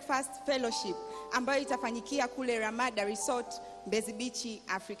Breakfast Fellowship ambayo itafanyikia kule Ramada Resort, Mbezi Beach,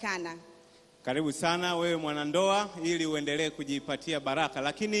 Africana. Karibu sana wewe mwanandoa ili uendelee kujipatia baraka.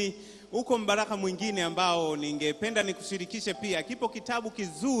 Lakini uko mbaraka mwingine ambao ningependa nikushirikishe pia. Kipo kitabu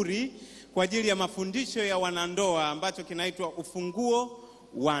kizuri kwa ajili ya mafundisho ya wanandoa ambacho kinaitwa Ufunguo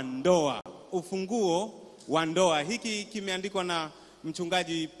wa Ndoa. Ufunguo wa Ndoa. Hiki kimeandikwa na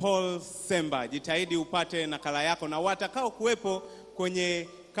mchungaji Paul Semba. Jitahidi upate nakala yako, na watakao kuwepo kwenye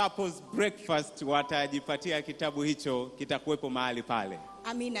Couples Breakfast watajipatia kitabu hicho, kitakuwepo mahali pale.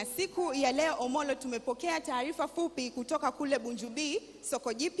 Amina. Siku ya leo Omolo tumepokea taarifa fupi kutoka kule Bunjubi,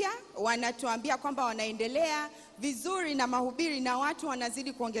 soko jipya. Wanatuambia kwamba wanaendelea vizuri na mahubiri na watu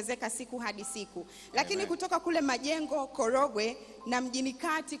wanazidi kuongezeka siku hadi siku. Lakini Amen. Kutoka kule Majengo, Korogwe na mjini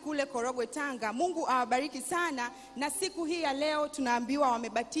kati kule Korogwe, Tanga, Mungu awabariki sana. Na siku hii ya leo tunaambiwa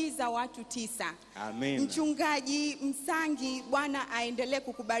wamebatiza watu 9. Amen. Mchungaji Msangi, Bwana aendelee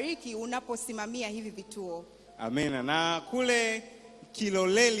kukubariki unaposimamia hivi vituo. Amen. Na kule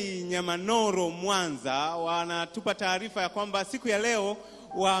Kiloleli, Nyamanoro, Mwanza wanatupa taarifa ya kwamba siku ya leo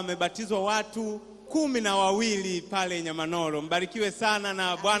wamebatizwa watu 12 pale Nyamanoro. Mbarikiwe sana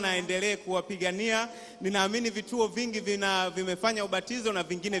na Bwana aendelee kuwapigania. Ninaamini vituo vingi vimefanya ubatizo na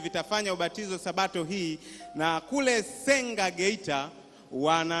vingine vitafanya ubatizo Sabato hii. Na kule Senga, Geita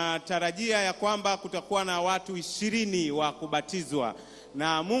wanatarajia ya kwamba kutakuwa na watu 20 wa kubatizwa.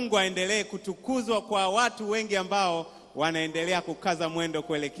 Na Mungu aendelee kutukuzwa kwa watu wengi ambao wanaendelea kukaza mwendo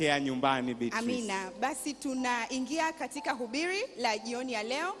kuelekea nyumbani. Beatrice. Amina. Basi tunaingia katika hubiri la jioni ya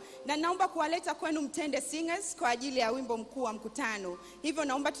leo, na naomba kuwaleta kwenu Mtende Singers kwa ajili ya wimbo mkuu wa mkutano. Hivyo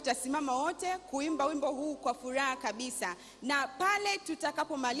naomba tutasimama wote kuimba wimbo huu kwa furaha kabisa, na pale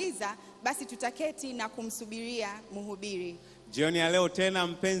tutakapomaliza basi tutaketi na kumsubiria mhubiri. Jioni ya leo tena,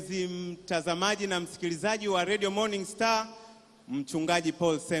 mpenzi mtazamaji na msikilizaji wa Radio Morning Star, Mchungaji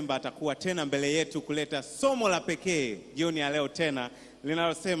Paul Semba atakuwa tena mbele yetu kuleta somo la pekee jioni ya leo tena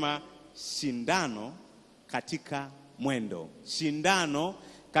linalosema shindano katika mwendo. Shindano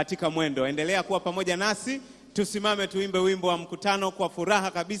katika mwendo. Endelea kuwa pamoja nasi, tusimame tuimbe wimbo wa mkutano kwa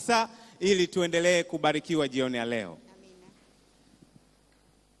furaha kabisa ili tuendelee kubarikiwa jioni ya leo.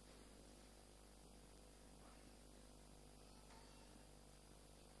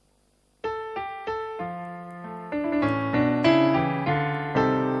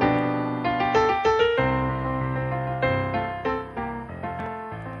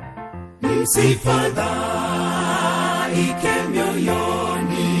 Msifadhaike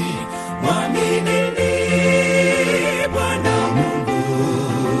mioyoni, mwaminini Bwana Mungu,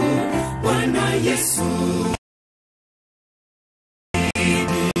 Bwana Yesu.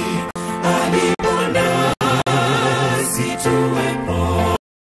 Alipona situwepo,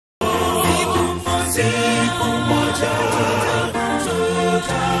 siku moja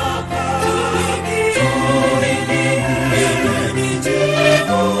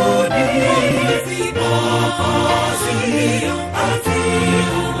tutakapoingia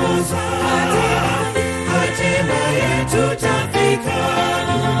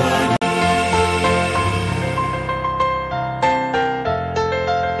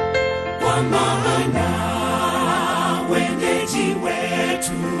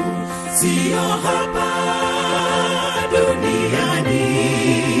sio hapa duniani,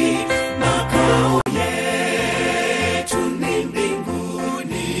 makao yetu ni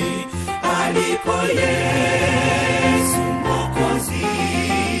mbinguni, alipo Yesu Mwokozi.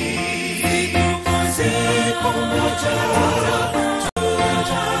 Siku moja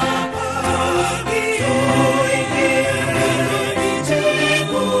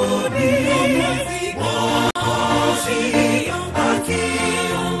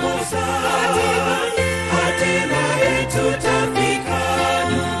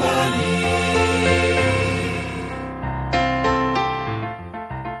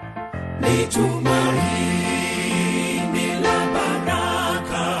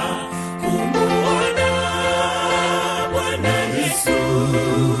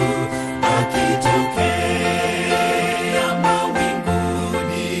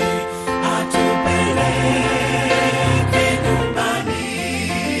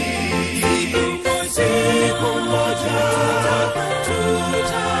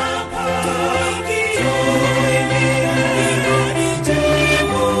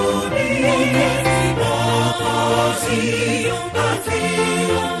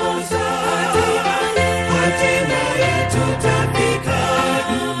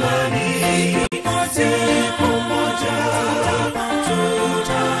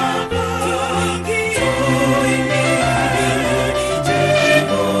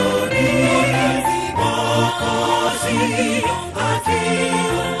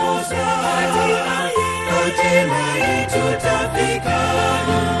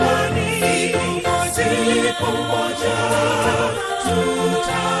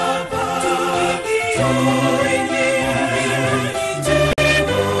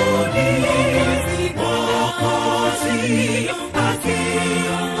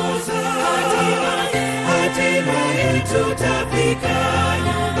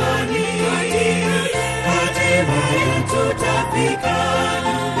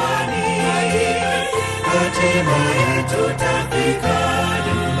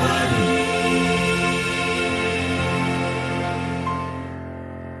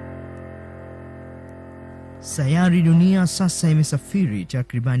Sayari dunia sasa imesafiri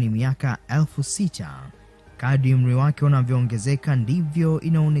takribani miaka 6,000. Kadri umri wake unavyoongezeka ndivyo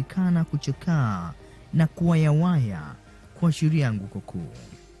inaonekana kuchakaa na kuwayawaya, kuashiria anguko kuu.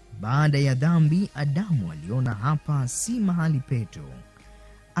 Baada ya dhambi, Adamu aliona hapa si mahali petu,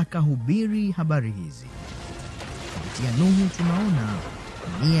 akahubiri habari hizi. Kupitia Nuhu tunaona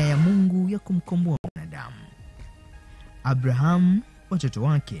nia ya Mungu ya kumkomboa wanadamu. Abrahamu, watoto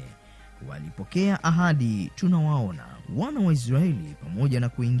wake walipokea ahadi. Tunawaona wana wa Israeli pamoja na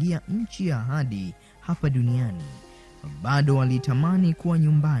kuingia nchi ya ahadi hapa duniani, bado walitamani kuwa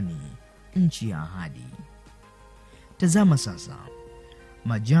nyumbani, nchi ya ahadi. Tazama sasa,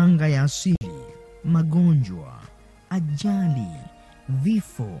 majanga ya asili, magonjwa, ajali,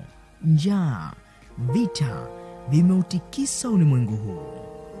 vifo, njaa, vita vimeutikisa ulimwengu huu.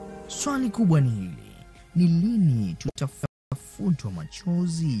 Swali kubwa ni hili: ni lini tutafutwa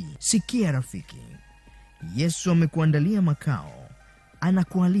machozi? Sikia rafiki, Yesu amekuandalia makao,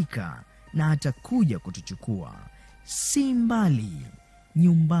 anakualika na atakuja kutuchukua, si mbali,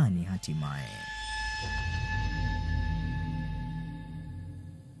 nyumbani hatimaye.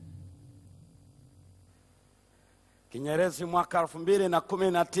 Kinyerezi mwaka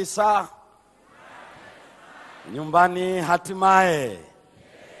 2019, nyumbani hatimaye.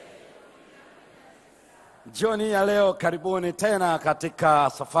 Jioni ya leo karibuni tena katika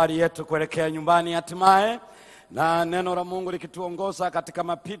safari yetu kuelekea nyumbani hatimaye, na neno la Mungu likituongoza katika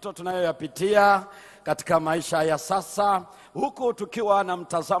mapito tunayoyapitia katika maisha ya sasa, huku tukiwa na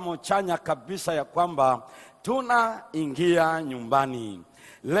mtazamo chanya kabisa ya kwamba tunaingia nyumbani.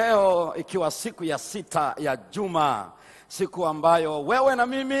 Leo ikiwa siku ya 6 ya juma, siku ambayo wewe na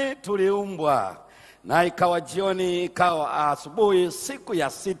mimi tuliumbwa, na ikawa jioni, ikawa asubuhi, siku ya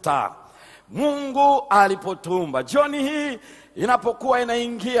 6 Mungu alipotuumba. Jioni hii inapokuwa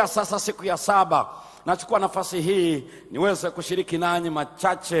inaingia sasa siku ya 7, nachukua nafasi hii niweze kushiriki nanyi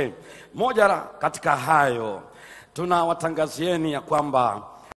machache. Moja katika hayo, tunawatangazieni ya kwamba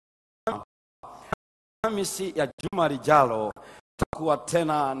Alhamisi ya juma lijalo tutakuwa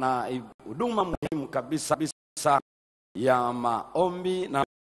tena na huduma muhimu kabisa ya maombi na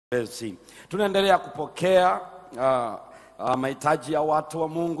maombezi. Tunaendelea kupokea mahitaji ya watu wa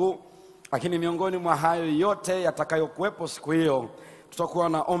Mungu, lakini miongoni mwa hayo yote yatakayokuwepo siku hiyo, tutakuwa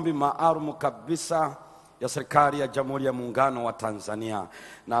na ombi maalum kabisa ya serikali ya Jamhuri ya Muungano wa Tanzania.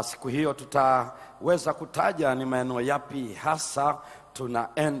 Na siku hiyo tutaweza kutaja ni maeneo yapi hasa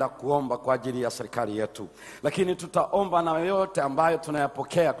tunaenda kuomba kwa ajili ya serikali yetu, lakini tutaomba na yote ambayo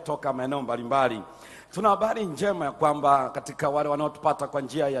tunayapokea kutoka maeneo mbalimbali. Tuna habari njema ya kwamba katika wale wanaotupata kwa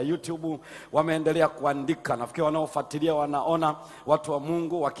njia ya YouTube wameendelea kuandika. Nafikiri wanaofuatilia wanaona watu wa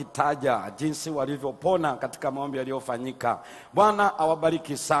Mungu wakitaja jinsi walivyopona katika maombi yaliyofanyika. Bwana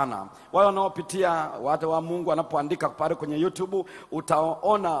awabariki sana. Wale wanaopitia watu wa Mungu wanapoandika pale kwenye YouTube,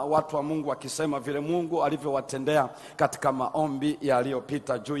 utaona watu wa Mungu wakisema vile Mungu alivyowatendea katika maombi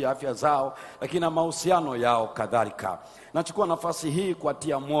yaliyopita juu ya afya zao, lakini na mahusiano yao kadhalika. Nachukua nafasi hii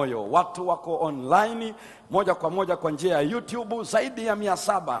kuatia moyo watu wako online moja kwa moja kwa njia ya YouTube zaidi ya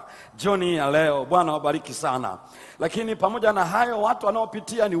 700 jioni ya leo. Bwana wabariki sana. Lakini pamoja na hayo watu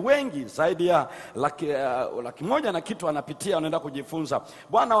wanaopitia ni wengi zaidi ya laki moja na kitu wanapitia, wanaenda kujifunza.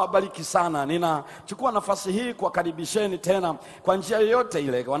 Bwana wabariki sana. Ninachukua nafasi hii kuwakaribisheni tena kwa njia yoyote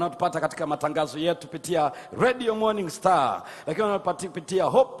ile wanaotupata katika matangazo yetu kupitia Radio Morning Star, lakini wanaopitia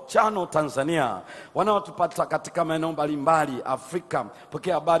Hope Channel Tanzania, wanaotupata katika maeneo mbalimbali Afrika.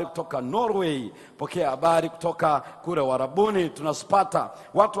 Pokea habari kutoka Norway, pokea habari kutoka kule Warabuni, tunasipata.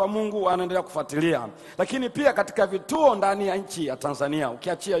 Watu wa Mungu wanaendelea kufuatilia. Lakini pia katika vituo ndani ya nchi ya Tanzania,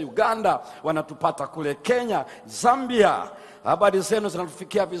 ukiachia Uganda, wanatupata kule Kenya, Zambia. Habari zenu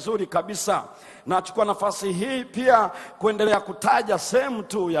zinatufikia vizuri kabisa. Nachukua nafasi hii pia kuendelea kutaja sehemu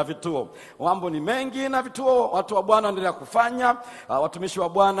tu ya vituo. Mambo ni mengi na vituo watu wa Bwana wanaendelea kufanya. Watumishi wa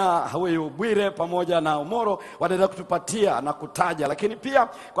Bwana MHUBIRI pamoja na Omoro wanaendelea kutupatia na kutaja. Lakini pia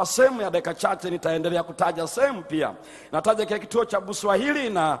kwa sehemu ya dakika chache nitaendelea kutaja sehemu pia. Nataja kile kituo cha Buswahili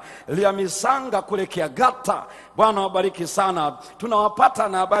na Liamisanga kule Kiagata. Bwana wabariki sana. Tunawapata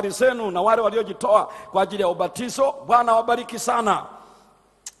na habari zenu na wale waliojitoa kwa ajili ya ubatizo. Bwana wabariki sana.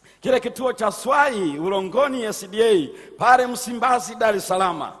 Kile kituo cha Swai Ulongoni SDA pale Msimbazi Dar es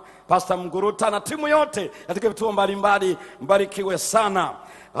Salaam, Pastor Mguruta na timu yote katika vituo mbalimbali, mbarikiwe sana.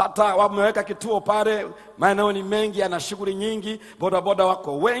 Hata wameweka kituo pale, maeneo ni mengi, yana shughuli nyingi, bodaboda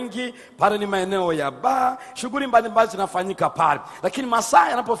wako wengi pale, ni maeneo ya bar, shughuli mbalimbali zinafanyika pale. Lakini masaa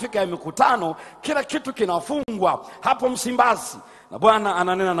yanapofika ya mikutano, kila kitu kinafungwa hapo Msimbazi, na Bwana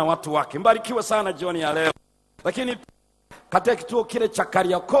ananena na watu wake. Mbarikiwe sana jioni ya leo. Lakini katika kituo kile cha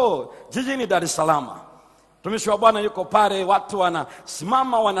Kariakoo jijini Dar es Salaam, mtumishi wa Bwana yuko pale, watu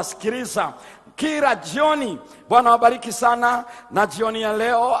wanasimama wanasikiliza kila jioni. Bwana wabariki sana. Na jioni ya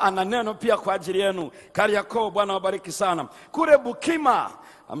leo ana neno pia kwa ajili yenu. Kariakoo, Bwana wabariki sana. Kule Bukima,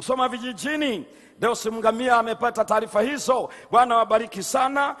 Msoma vijijini, Deus Mngamia amepata taarifa hizo. Bwana wabariki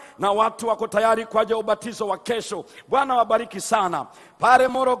sana, na watu wako tayari kwa ajili ya ubatizo wa kesho. Bwana wabariki sana. Pale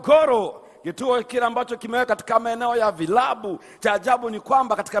Morogoro, kituo kile ambacho kimeweka katika maeneo ya vilabu. Cha ajabu ni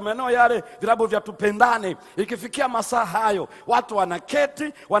kwamba katika maeneo yale vilabu vya tupendane, ikifikia masaa hayo watu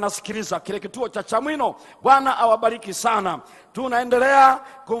wanaketi wanasikiliza. Kile kituo cha Chamwino, Bwana awabariki sana. Tunaendelea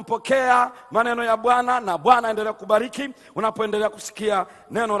kumpokea maneno ya Bwana, na Bwana endelea kubariki unapoendelea kusikia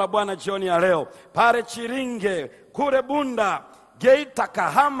neno la Bwana jioni ya leo. Pale Chiringe, kule Bunda, Geita,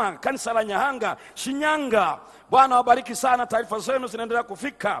 Kahama, kanisa la Nyahanga, Shinyanga, Bwana wabariki sana. Taarifa zenu zinaendelea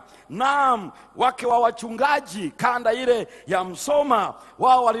kufika. Naam, wake wa wachungaji kanda ile ya Msoma,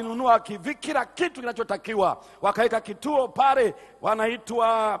 wao walinunua kila kitu kinachotakiwa, wakaweka kituo pale,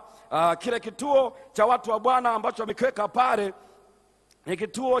 wanaitwa kile kituo cha watu wa Bwana ambacho wamekiweka pale ni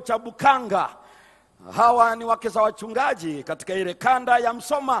kituo cha Bukanga. Hawa ni wake za wachungaji katika ile kanda ya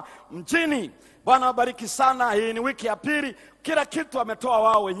Msoma mjini. Bwana wabariki sana. Hii ni wiki ya pili, kila kitu wametoa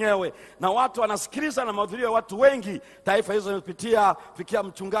wao wenyewe, na watu wanasikiliza na mahudhurio ya watu wengi. Taifa hizo fikia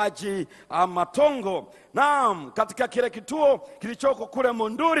mchungaji Matongo. Naam, katika kile kituo kilichoko kule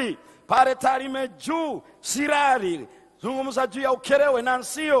Monduri, pale Tarime juu Sirari, zungumza juu ya Ukerewe na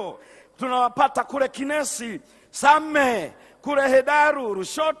Nsio. Tunawapata kule Kinesi, Same, kule Hedaru,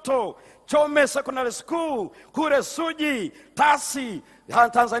 Rushoto, Chome Secondary School, kule Suji, Tasi,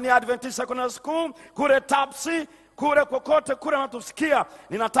 Tanzania Adventist Secondary School, kule Tapsi, kule kokote kule natusikia.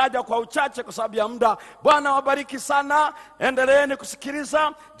 Ninataja kwa uchache kwa sababu ya muda. Bwana wabariki sana. Endeleeni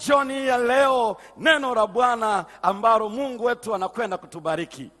kusikiliza jioni ya leo neno la Bwana ambalo Mungu wetu anakwenda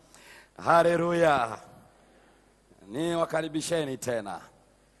kutubariki. Haleluya. Ni wakaribisheni tena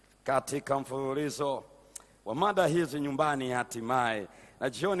katika mfululizo wa mada hizi nyumbani hatimaye. Na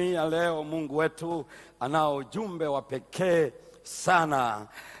jioni ya leo Mungu wetu anao ujumbe wa pekee sana.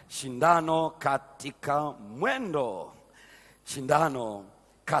 Shindano katika mwendo. Shindano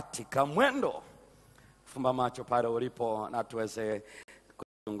katika mwendo. Fumba macho pale ulipo na tuweze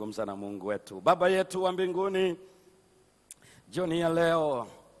kuzungumza na Mungu wetu. Baba yetu wa mbinguni, jioni ya leo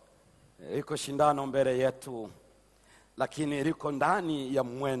liko shindano mbele yetu, lakini liko ndani ya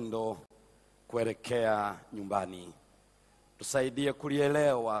mwendo kuelekea nyumbani. tusaidie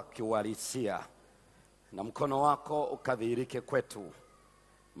kulielewa kiuhalisia, na mkono wako ukadhihirike kwetu,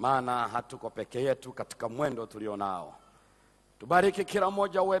 maana hatuko peke yetu katika mwendo tulionao. Tubariki kila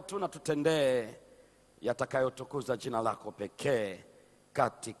mmoja wetu na tutendee yatakayotukuza jina lako pekee,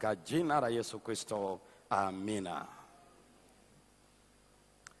 katika jina la Yesu Kristo, amina.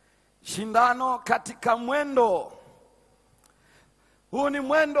 Shindano katika mwendo. Huu ni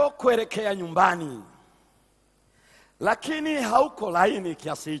mwendo kuelekea nyumbani, lakini hauko laini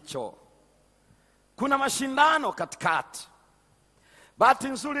kiasi hicho. Kuna mashindano katikati. Bahati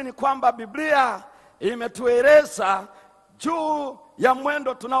nzuri ni kwamba Biblia imetueleza juu ya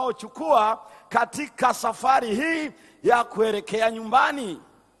mwendo tunaochukua katika safari hii ya kuelekea nyumbani.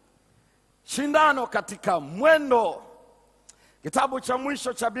 Shindano katika mwendo. Kitabu cha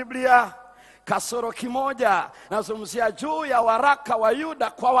mwisho cha Biblia kasoro kimoja nazungumzia juu ya waraka wa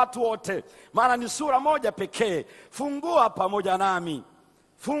Yuda kwa watu wote, maana ni sura moja pekee. Fungua pamoja nami.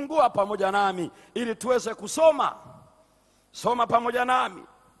 Fungua pamoja nami ili tuweze kusoma. Soma pamoja nami.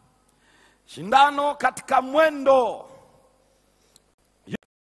 Shindano katika mwendo.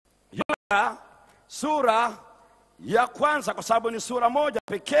 Yuda sura ya kwanza, kwa sababu ni sura moja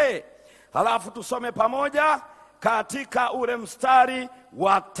pekee. Halafu tusome pamoja katika ule mstari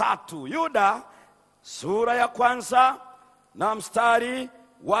wa 3. Yuda sura ya kwanza na mstari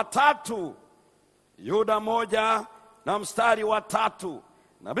wa 3. Yuda 1 na mstari wa 3.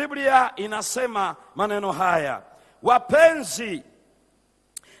 Na Biblia inasema maneno haya: wapenzi,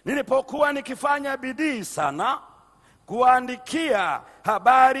 nilipokuwa nikifanya bidii sana kuandikia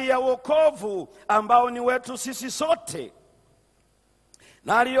habari ya wokovu ambao ni wetu sisi sote,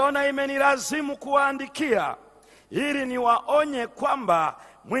 naliona imenilazimu kuandikia ili niwaonye kwamba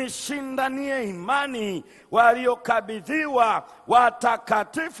mwishindanie imani waliokabidhiwa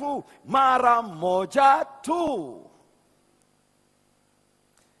watakatifu mara moja tu.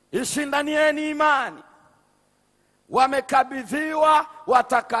 Ishindanieni imani. Wamekabidhiwa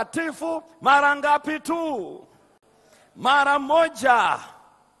watakatifu mara ngapi tu? Mara moja.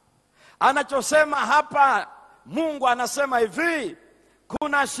 Anachosema hapa Mungu anasema hivi,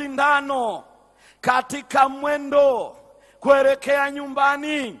 kuna shindano katika mwendo kuelekea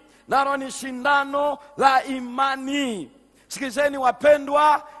nyumbani, nalo ni shindano la imani. Sikizeni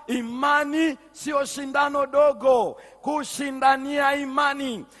wapendwa, imani sio shindano dogo. Kushindania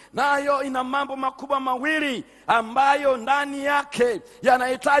imani nayo ina mambo makubwa mawili ambayo ndani yake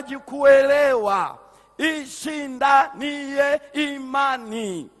yanahitaji kuelewa. Ishindanie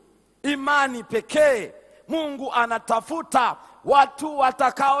imani. Imani pekee. Mungu anatafuta watu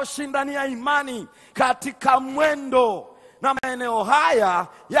watakaoshindania imani katika mwendo. Na maeneo haya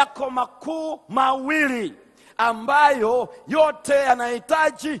yako makuu mawili ambayo yote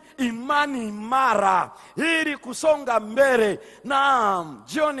yanahitaji imani imara ili kusonga mbele. Na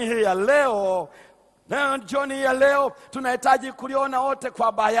jioni hii ya leo tunahitaji kuliona wote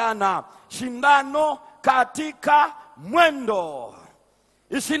kwa bayana. Shindano katika mwendo.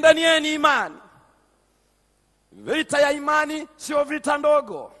 Ishindanieni imani. Vita ya imani sio vita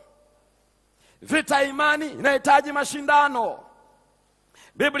ndogo. Vita ya imani inahitaji mashindano.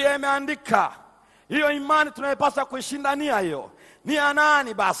 Biblia imeandika hiyo imani tunayopaswa kuishindania hiyo ni ya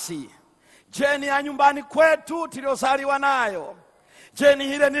nani basi? Je, ni ya nyumbani kwetu tuliozaliwa nayo? Je, ni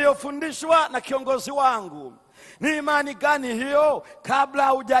ile niliyofundishwa na kiongozi wangu? Ni imani gani hiyo? Kabla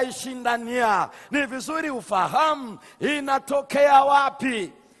hujaishindania ni vizuri ufahamu inatokea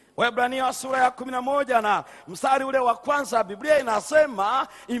wapi. Waebrania sura ya 11 na mstari ule wa kwanza, Biblia inasema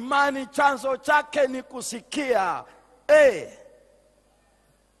imani chanzo chake ni kusikia.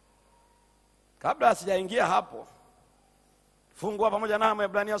 Kabla sijaingia hapo, fungua pamoja na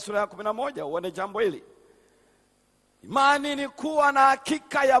Waebrania sura ya 11 uone jambo hili. Imani ni kuwa na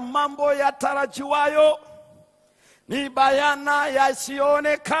hakika ya mambo yatarajiwayo, ni bayana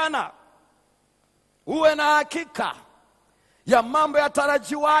yasiyoonekana. Uwe na hakika ya mambo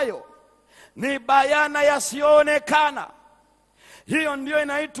yatarajiwayo, ni bayana yasiyoonekana. Hiyo ndio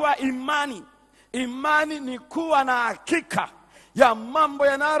inaitwa imani. Imani ni kuwa na hakika ya mambo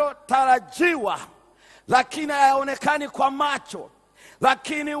yanayotarajiwa, lakini hayaonekani kwa macho,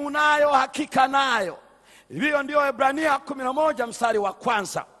 lakini unayo hakika nayo. Hiyo ndio Waebrania 11 mstari wa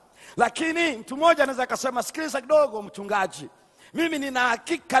kwanza. Lakini mtu mmoja anaweza kusema, sikiliza kidogo mchungaji, mimi nina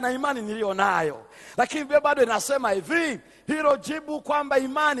hakika na imani niliyo nayo. Lakini bado inasema hivi, hilo jibu kwamba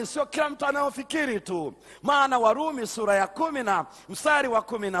imani sio kila mtu anayofikiri tu. Maana Warumi sura ya 10 na mstari wa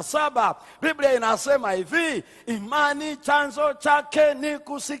 17, Biblia inasema hivi, imani chanzo chake ni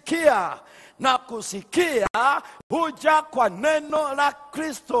kusikia, na kusikia huja kwa neno la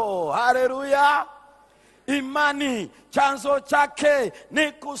Kristo. Haleluya. Imani chanzo chake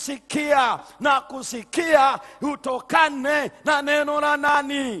ni kusikia, na kusikia hutokane na neno la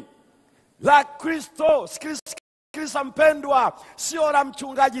nani? La Kristo. Sikiliza mpendwa, sio la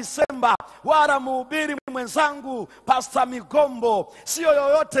mchungaji Semba wala mhubiri mwenzangu Pastor Migombo, sio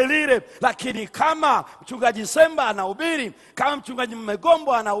yoyote lile. Lakini kama mchungaji Semba anahubiri, kama mchungaji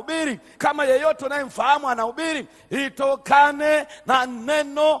Migombo anahubiri, kama yeyote unayemfahamu anahubiri, itokane na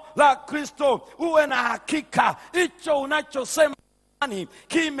neno la Kristo. Uwe na hakika hicho unachosema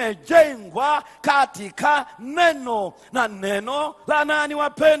kimejengwa katika neno. Na neno la nani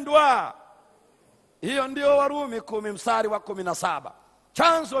wapendwa? Hiyo ndio Warumi 10 mstari wa 17.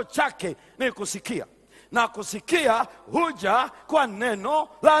 Chanzo chake ni kusikia, na kusikia huja kwa neno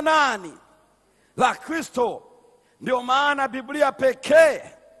la nani? La Kristo. Ndio maana Biblia pekee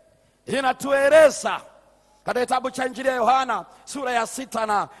inatueleza katika kitabu cha Injili ya Yohana sura ya 6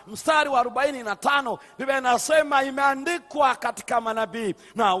 na mstari wa 45, Biblia inasema imeandikwa katika manabii,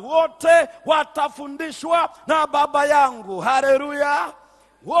 na wote watafundishwa na Baba yangu. Haleluya!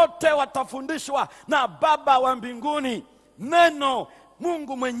 Wote watafundishwa na Baba wa mbinguni. Neno,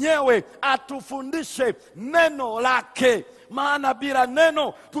 Mungu mwenyewe atufundishe neno lake. Maana bila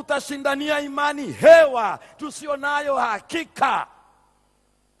neno tutashindania imani hewa tusio nayo hakika.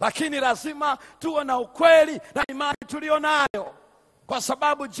 Lakini lazima tuwe na ukweli na imani tulio nayo. Kwa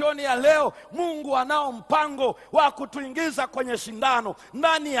sababu jioni ya leo Mungu anao mpango wa kutuingiza kwenye shindano.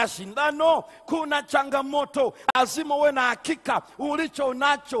 Ndani ya shindano kuna changamoto. Lazima uwe na hakika ulicho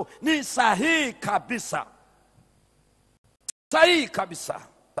unacho ni sahihi kabisa. Sahihi kabisa.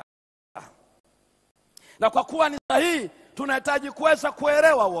 Na kwa kuwa ni sahihi, tunahitaji kuweza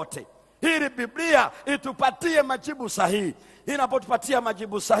kuelewa wote, ili Biblia itupatie majibu sahihi. Inapotupatia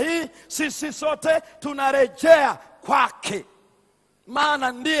majibu sahihi, sisi sote tunarejea kwake.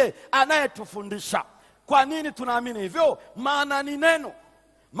 Maana ndiye anayetufundisha. Kwa nini tunaamini hivyo? Maana ni neno.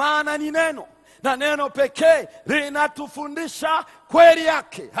 Maana ni neno. Na neno pekee linatufundisha kweli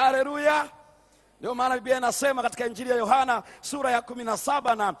yake. Haleluya! Ndio maana Biblia inasema katika Injili ya Yohana sura ya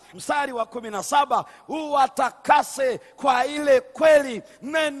 17 na mstari wa 17, uwatakase kwa ile kweli,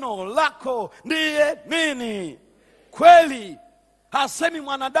 neno lako ndiye nini? Kweli. Hasemi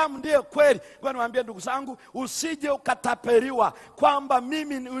mwanadamu ndiye kweli. Kwa niwaambie ndugu zangu, usije ukatapeliwa kwamba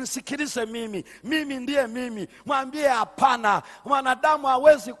mimi unisikilize mimi ndiye mimi. Mwambie hapana, mwanadamu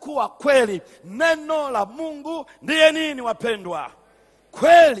hawezi kuwa kweli. Neno la Mungu ndiye nini wapendwa?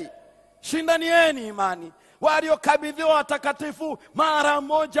 Kweli. Shindanieni imani. Waliokabidhiwa watakatifu mara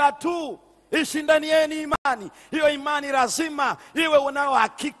moja tu. Ishindanieni imani. Hiyo imani lazima iwe unayo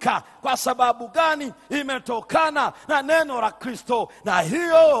hakika. Kwa sababu gani? Imetokana na neno la Kristo, na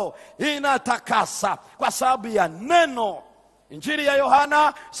hiyo inatakasa kwa sababu ya neno. Injili ya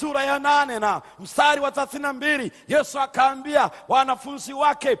Yohana sura ya 8 na mstari wa 32, Yesu akaambia wanafunzi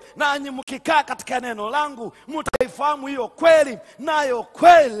wake, nanyi mkikaa katika neno langu mtaifahamu hiyo kweli, nayo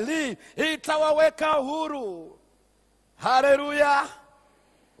kweli itawaweka huru. Haleluya!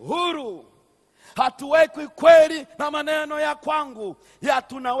 Huru. Hatuwekwi kweli na maneno ya kwangu, ya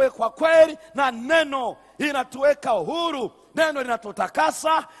tunawekwa kweli na neno. Inatuweka huru. Neno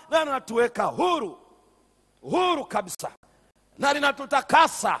linatutakasa, neno linatuweka huru. Huru kabisa. Na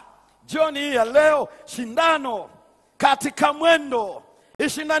linatutakasa. Jioni hii ya leo, shindano katika mwendo.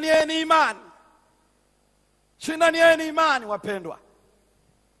 Ishindanieni imani. Shindanieni imani wapendwa.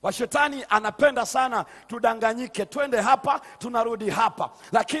 Washetani anapenda sana tudanganyike, twende hapa tunarudi hapa.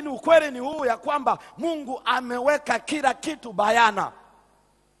 Lakini ukweli ni huu ya kwamba Mungu ameweka kila kitu bayana.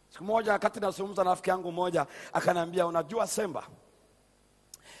 Siku moja wakati nazungumza na rafiki yangu mmoja, akaniambia, unajua Semba,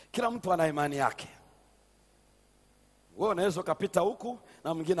 kila mtu ana imani yake. Wewe unaweza ukapita huku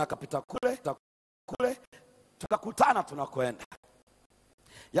na mwingine akapita kule, tukakutana tunakoenda.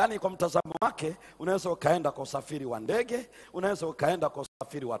 Yaani kwa mtazamo wake, unaweza ukaenda kwa usafiri wa ndege, unaweza ukaenda kwa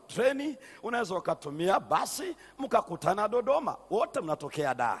usafiri wa treni, unaweza ukatumia basi, mkakutana Dodoma, wote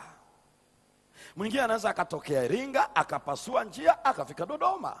mnatokea Dar. Mwingine anaweza akatokea Iringa, akapasua njia, akafika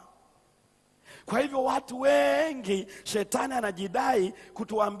Dodoma. Kwa hivyo watu wengi, shetani anajidai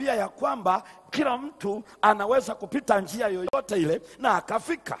kutuambia ya kwamba kila mtu anaweza kupita njia yoyote ile na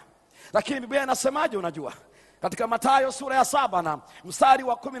akafika. Lakini Biblia inasemaje unajua? Katika Mathayo sura ya 7 na mstari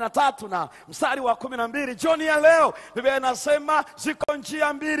wa 13 na mstari wa 12, jioni ya leo Biblia inasema ziko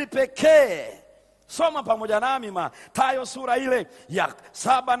njia mbili pekee. Soma pamoja nami Mathayo sura ile ya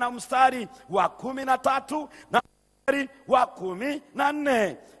 7 na mstari wa 13 na mstari wa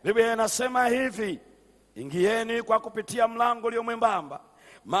 14. Biblia inasema hivi, ingieni kwa kupitia mlango ulio mwembamba,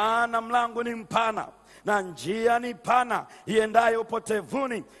 maana mlango ni mpana na njia ni pana iendayo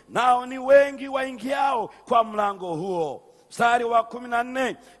upotevuni, nao ni wengi waingiao kwa mlango huo. Mstari wa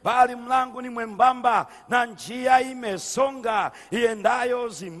 14, bali mlango ni mwembamba na njia imesonga iendayo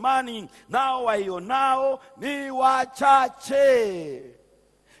uzimani, nao waionao ni wachache.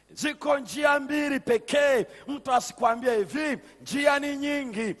 Ziko njia mbili pekee. Mtu asikwambie hivi, njia ni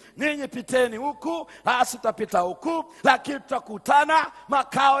nyingi, ninyi piteni huku, nasi tutapita huku, lakini tutakutana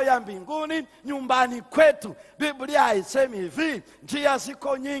makao ya mbinguni, nyumbani kwetu. Biblia haisemi hivi, njia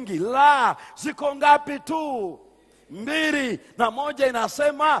ziko nyingi. La, ziko ngapi tu? Mbili, na moja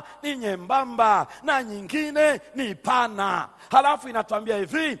inasema ni nyembamba na nyingine ni pana. Halafu inatuambia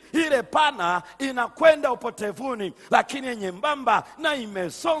hivi, ile pana inakwenda upotevuni, lakini nyembamba na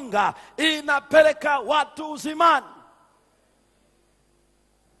imesonga inapeleka watu uzimani.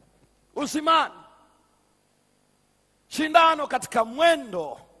 Uzimani. Shindano katika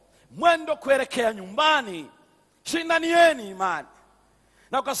mwendo kuelekea nyumbani. Shindanieni imani.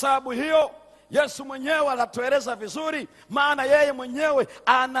 Na kwa sababu hiyo Yesu mwenyewe anatueleza vizuri, maana yeye mwenyewe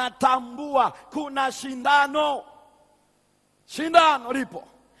anatambua kuna shindano. Shindano lipo.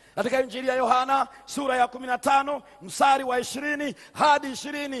 Katika Injili ya Yohana sura ya 15 mstari wa 20 hadi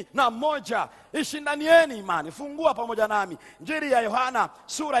 21, ishindanieni imani. Fungua pamoja nami Injili ya Yohana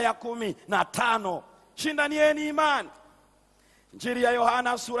sura ya 15. Shindanieni imani. Injili ya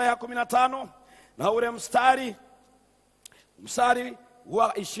Yohana sura ya 15 na ule mstari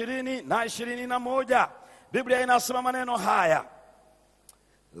wa 20 na 21. Biblia inasema maneno haya,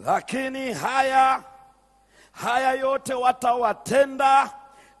 lakini haya yote watawatenda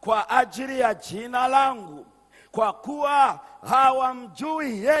kwa ajili ya jina langu, kwa kuwa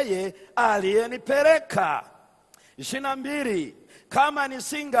hawamjui yeye aliyenipeleka. 22, kama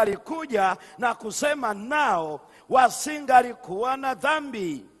nisingalikuja na kusema nao, wasingalikuwa na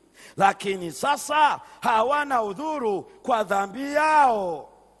dhambi, lakini sasa hawana udhuru kwa dhambi yao.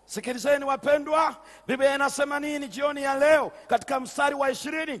 Sikilizeni wapendwa, Biblia inasema nini jioni ya leo? Katika mstari wa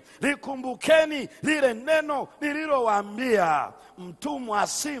 20, likumbukeni lile neno nililowaambia, mtumwa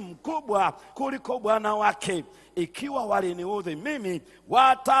si mkubwa kuliko bwana wake. Ikiwa waliniudhi mimi,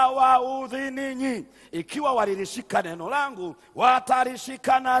 watawaudhi ninyi. Ikiwa walilishika neno langu,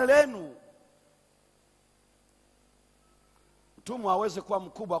 watalishika na lenu. Mtumwa hawezi kuwa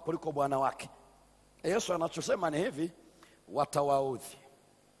mkubwa kuliko bwana wake. Yesu anachosema ni hivi, watawaudhi.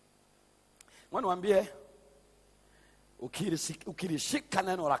 Mwambie, ukilishika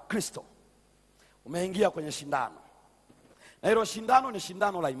neno la Kristo, umeingia kwenye shindano. Na hilo shindano ni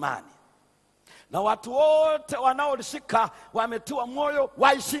shindano la imani. Na watu wote wanaolishika wametiwa moyo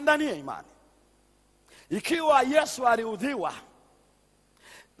waishindanie imani. Ikiwa Yesu aliudhiwa,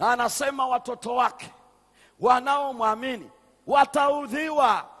 na anasema watoto wake wanaomwamini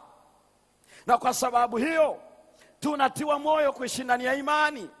wataudhiwa. Na kwa sababu hiyo tunatiwa moyo kuishindania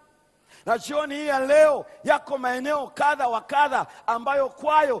imani. Na jioni hii ya leo yako maeneo kadha wa kadha ambayo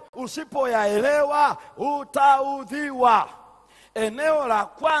kwayo usipoyaelewa utaudhiwa. Eneo la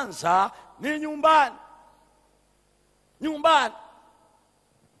kwanza ni nyumbani. Nyumbani.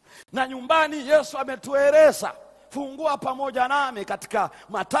 Na nyumbani Yesu ametueleza. Fungua pamoja nami katika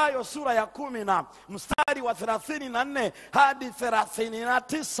Mathayo sura ya 10 na mstari wa 34 hadi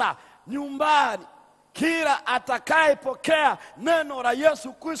 39. Nyumbani. Kila atakayepokea neno la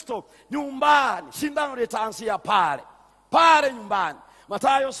Yesu Kristo nyumbani, shindano litaanzia pale nyumbani.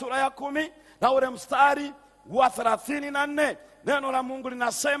 Mathayo sura ya 10 na ule mstari wa 34, neno la Mungu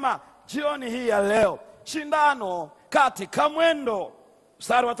linasema jioni hii ya leo, shindano katika mwendo.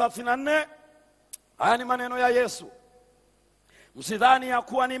 Mstari wa 34, haya ni maneno ya Yesu. Msidhani ya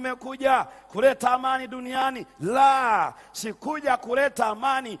kuwa nimekuja kuleta amani duniani. La, sikuja kuleta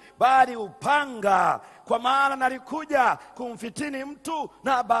amani bali upanga. Kwa maana nalikuja kumfitini mtu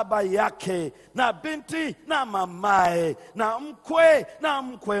na baba yake, na binti na mamae, na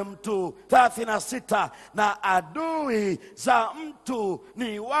mkwe mtu. 36, na adui za mtu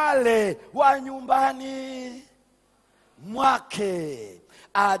ni wale wa nyumbani mwake.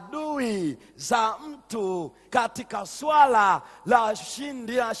 Adui za mtu katika swala la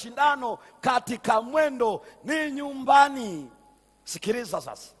shindano katika mwendo ni nyumbani. Sikiliza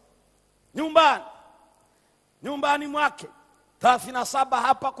sasa. Nyumbani mwake. 37,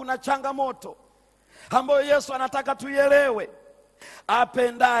 hapa kuna changamoto ambayo Yesu anataka tuielewe.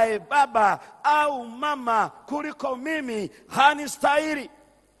 Apendaye baba au mama kuliko mimi hanistahili,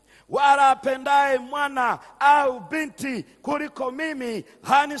 wala apendaye mwana au binti kuliko mimi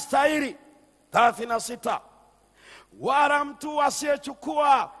hanistahili. 36, wala mtu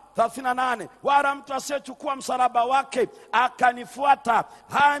asiyechukua 38, wala mtu asiyechukua msalaba wake akanifuata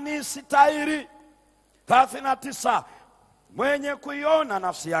hanisitahili. 39, mwenye kuiona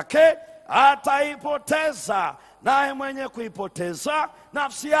nafsi yake ataipoteza, naye mwenye kuipoteza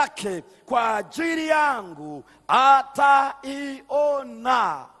nafsi yake kwa ajili yangu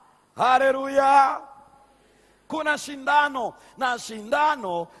ataiona. Haleluya. Kuna shindano, na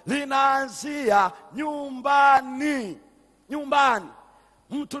shindano linaanzia nyumbani. Nyumbani.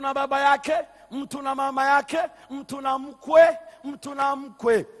 Mtu na baba yake, mtu na mama yake, mtu na mkwe,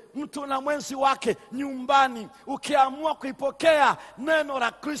 mtu na mwenzi wake nyumbani. Ukiamua kuipokea neno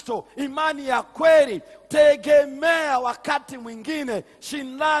la Kristo, imani ya kweli, tegemea wakati mwingine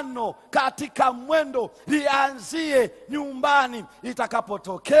shindano katika mwendo lianzie nyumbani.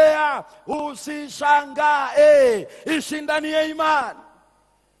 Itakapotokea usishangae, ishindanie imani.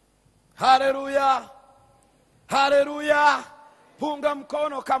 Haleluya. Haleluya. Punga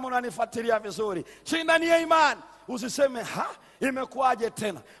mkono kama unanifuatilia vizuri. Shindanie imani. Usiseme imekuwaje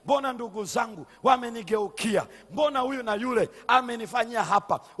tena? Mbona ndugu zangu wamenigeukia? Mbona huyu na yule amenifanyia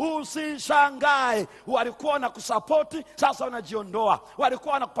hapa? Usishangae. Walikuwa na kusapoti, sasa wanajiondoa.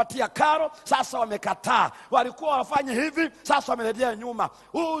 Walikuwa wanakupatia karo, sasa wamekataa. Walikuwa wafanye hivi, sasa wamerejea nyuma.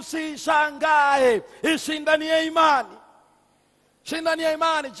 Usishangae. Ishindanie imani. Shindanie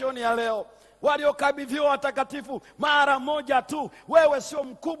imani jioni ya leo. Waliokabidhiwa watakatifu mara moja tu. Wewe sio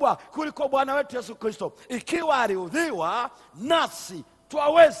mkubwa kuliko Bwana wetu Yesu Kristo. Ikiwa aliudhiwa, nasi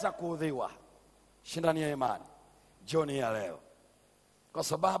twaweza kuudhiwa. Shindania imani jioni ya leo, kwa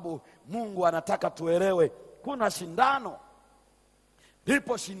sababu Mungu anataka tuelewe kuna shindano.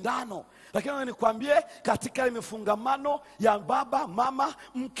 Lipo shindano. Lakini nikwambie, katika mifungamano ya baba, mama,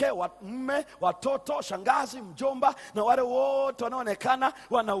 mke, mume, watoto, shangazi, mjomba na wale wote wanaonekana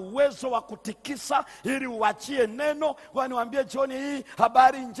wana uwezo wa kutikisa ili uachie neno, waniambie jioni hii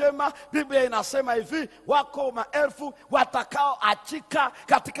habari njema. Biblia inasema hivi, wako maelfu watakao achika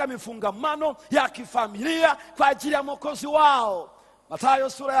katika mifungamano ya kifamilia kwa ajili ya Mwokozi wao. Mathayo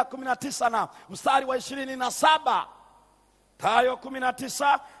sura ya 19 na mstari wa 27. Mathayo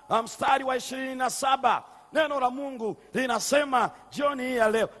 19 na mstari wa 27. Neno la Mungu linasema jioni hii ya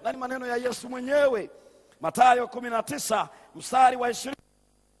leo, na ni maneno ya Yesu mwenyewe. Mathayo 19 mstari wa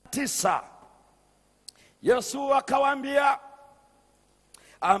 29. Yesu akawaambia,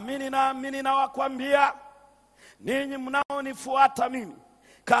 amini na amini nawakwambia, ninyi mnaonifuata mimi,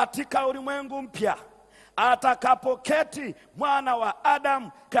 katika ulimwengu mpya atakapoketi Mwana wa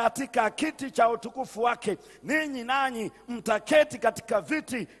Adamu katika kiti cha utukufu wake, ninyi nanyi mtaketi katika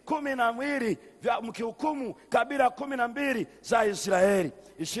viti 12 vya mkihukumu kabila 12 za Israeli.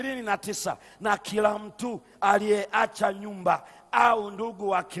 29, na kila mtu aliyeacha nyumba au ndugu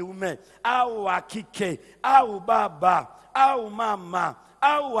wa kiume au wa kike au baba au mama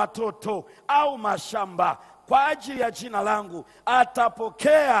au watoto au mashamba kwa ajili ya jina langu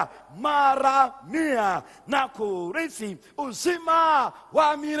atapokea mara 100 na kurithi uzima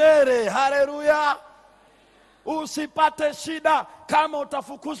wa milele. Haleluya. Usipate shida kama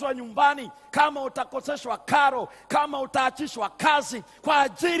utafukuzwa nyumbani, kama utakoseshwa karo, kama utaachishwa kazi. Kwa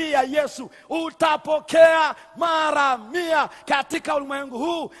ajili ya Yesu utapokea mara 100 katika ulimwengu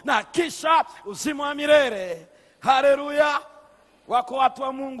huu na kisha uzima wa milele. Haleluya. Wako watu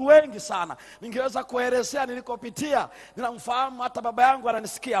wa Mungu wengi sana. Ningeweza kuelezea nilikopitia. Ninamfahamu hata baba yangu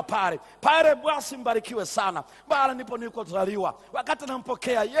ananisikia pale. Pale bwasi mbarikiwe sana. Bala ndipo nilikozaliwa. Wakati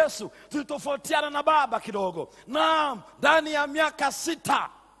nampokea Yesu, tulitofautiana na baba kidogo. Naam, ndani ya miaka 6.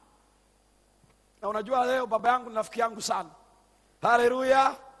 Na unajua leo baba yangu ni rafiki yangu sana.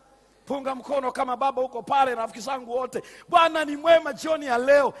 Haleluya. Punga mkono kama baba huko pale na rafiki zangu wote. Bwana ni mwema jioni ya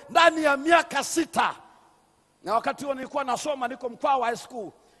leo. Ndani ya miaka 6. Na wakati huo nilikuwa nasoma, niko Mkwawa high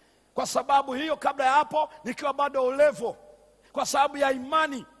school. Kwa sababu hiyo, kabla ya hapo nikiwa bado olevo, kwa sababu ya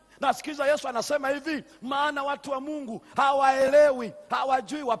imani nasikiza Yesu anasema hivi, maana watu wa Mungu hawaelewi,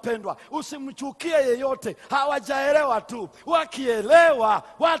 hawajui wapendwa. Usimchukie yeyote, hawajaelewa tu. Wakielewa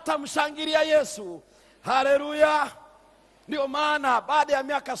watamshangilia Yesu. Haleluya. Ndio maana baada ya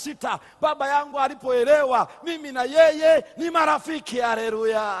miaka 6 baba yangu alipoelewa mimi na yeye ni marafiki.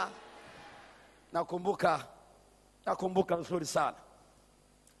 Haleluya. Nakumbuka vizuri sana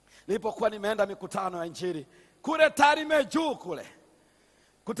nilipokuwa nimeenda mikutano ya injili kule Tarime juu kule,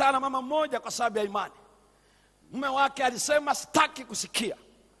 kutana mama mmoja kwa sababu ya imani. Mume wake alisema sitaki kusikia.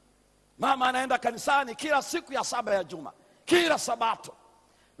 Mama anaenda kanisani kila siku ya 7 ya juma, kila Sabato.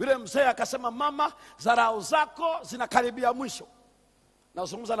 Yule mzee akasema, mama, dharau zako zinakaribia mwisho.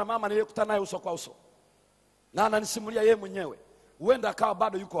 Nazungumza na mama niliyekutana naye uso kwa uso, na ananisimulia yeye mwenyewe. Huenda akawa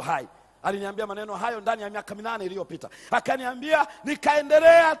bado yuko hai. Aliniambia maneno hayo ndani ya miaka 8 iliyopita. Akaniambia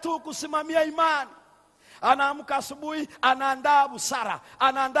nikaendelea tu kusimamia imani. Anaamka asubuhi, anaandaa busara,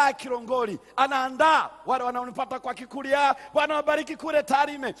 anaandaa kirongoli, anaandaa wale wanaonipata kwa Kikuria, wanawabariki kule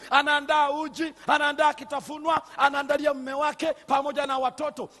Tarime, anaandaa uji, anaandaa kitafunwa, anaandalia mume wake pamoja na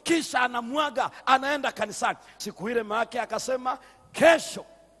watoto, kisha anamwaga, anaenda kanisani. Siku ile mama yake akasema, kesho,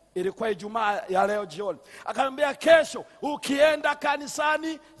 ilikuwa Ijumaa ya leo jioni, akamwambia kesho ukienda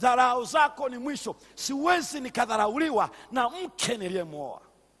kanisani dharau zako ni mwisho. Siwezi nikadharauliwa na mke niliyemuoa.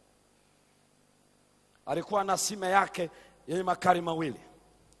 Alikuwa na sime yake yenye makari mawili.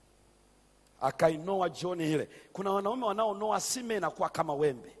 Akainoa jioni ile. Kuna wanaume wanaonoa sime inakuwa kama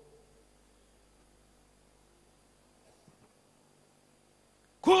wembe.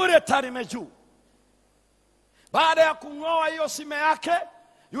 Kule Tarime juu. Baada ya kungoa hiyo sime yake,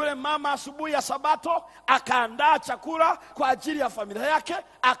 yule mama asubuhi ya Sabato akaandaa chakula kwa ajili ya familia yake,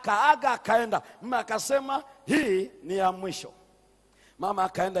 akaaga akaenda. Mama akasema hii ni ya mwisho. Mama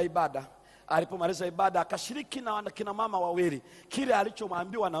akaenda ibada. Alipomaliza ibada akashiriki na kina mama wawili kile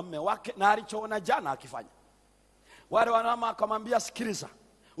alichomwambiwa na mume wake na alichoona jana akifanya. Wale wanama akamwambia, sikiliza,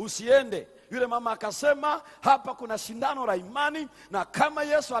 usiende. Yule mama akasema, hapa kuna shindano la imani, na kama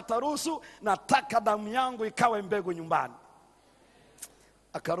Yesu ataruhusu, nataka damu yangu ikawe mbegu nyumbani.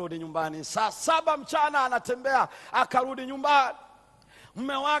 Akarudi nyumbani. Saa 7 mchana anatembea, akarudi nyumbani.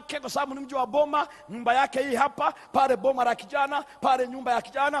 Mume wake, kwa sababu ni mji wa boma, nyumba yake hii hapa, pale boma la kijana, pale nyumba ya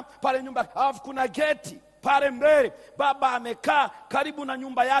kijana, pale nyumba, alafu kuna geti pale mbele. Baba amekaa karibu na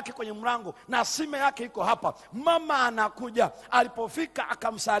nyumba yake kwenye mlango, na sime yake iko hapa. Mama anakuja, alipofika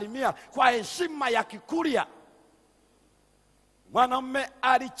akamsalimia kwa heshima ya Kikuria. Mwanamume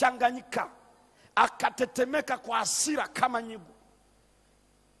alichanganyika, akatetemeka kwa hasira kama nyigu.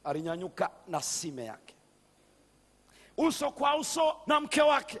 Alinyanyuka na sime yake, uso kwa uso na mke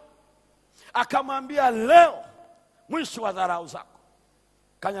wake, akamwambia, leo mwisho wa dharau zako.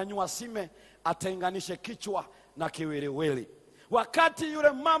 Kanyanyua sime atenganishe kichwa na kiwiliwili. Wakati yule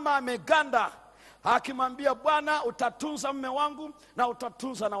mama ameganda, akimwambia, Bwana utatunza mume wangu na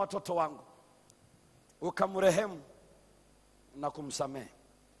utatunza na watoto wangu, ukamrehemu na kumsamehe.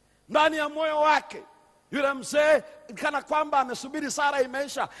 Ndani ya moyo wake yule mzee, kana kwamba amesubiri Sara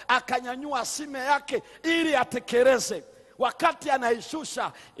imeisha, akanyanyua sime yake ili atekeleze. Wakati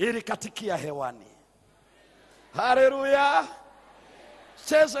anaishusha, ili katikia hewani. Haleluya.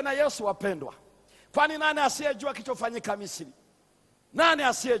 Cheze na Yesu wapendwa. Kwani nani asiyejua kilichofanyika Misri? Nani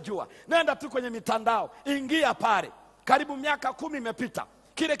asiyejua? Nenda tu kwenye mitandao, ingia pale. Karibu miaka 10 imepita.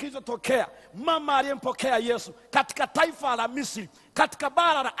 Kile kilichotokea, mama aliyempokea Yesu katika taifa la Misri, katika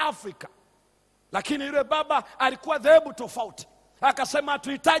bara la Afrika. Lakini yule baba alikuwa dhehebu tofauti. Akasema,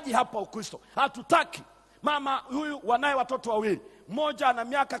 hatuhitaji hapa Ukristo, hatutaki. Mama huyu wanaye watoto wawili, mmoja ana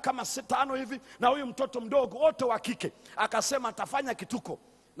miaka kama 5 hivi, na huyu mtoto mdogo, wote wa kike. Akasema atafanya kituko,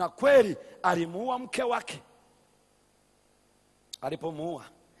 na kweli alimuua mke wake. Alipomuua,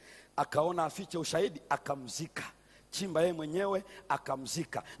 akaona afiche ushahidi, akamzika. Chimba yeye mwenyewe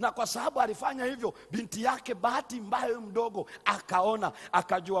akamzika. Na kwa sababu alifanya hivyo, binti yake bahati mbaya mdogo akaona,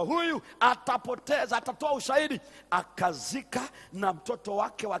 akajua huyu atapoteza, atatoa ushahidi. Akazika na mtoto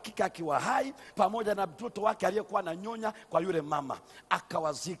wake wa kike akiwa hai, pamoja na mtoto wake aliyekuwa na nyonya kwa yule mama.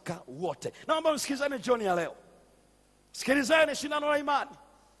 Akawazika wote. Naomba msikizane jioni ya leo. Sikilizeni shindano la imani.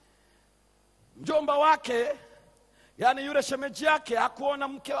 Mjomba wake, yani yule shemeji yake, hakuona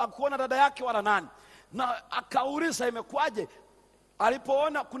mke, hakuona dada yake wala nani. Na akauliza imekwaje.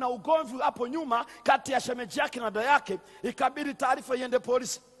 Alipoona kuna ugomvi hapo nyuma kati ya shemeji yake na dada yake, ikabidi taarifa iende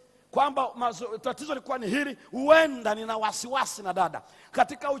polisi kwamba tatizo lilikuwa ni hili, huenda nina wasiwasi na dada.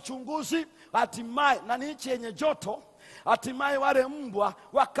 Katika uchunguzi, hatimaye, na ni nchi yenye joto, hatimaye wale mbwa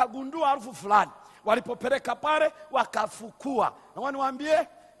wakagundua harufu fulani. Walipopeleka pale, wakafukua. Na waniwaambie,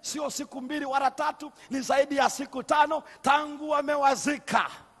 sio siku 2 wala 3, ni zaidi ya siku 5 tangu wamewazika.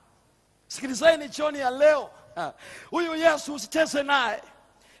 Sikilizeni jioni ya leo. Huyu Yesu usicheze naye.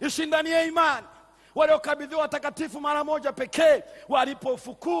 Ishindanie imani. Waliokabidhiwa watakatifu mara moja pekee,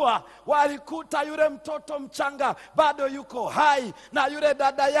 walipofukua, walikuta yule mtoto mchanga bado yuko hai, na yule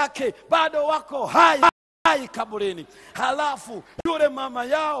dada yake bado wako hai kaburini. Halafu yule mama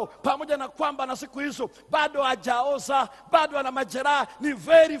yao, pamoja na kwamba na siku hizo bado hajaoza, bado ana majeraha, ni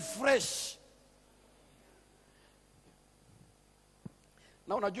very fresh.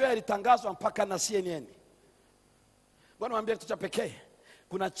 Na unajua ilitangazwa mpaka na CNN. Bwana mwambie kitu cha pekee.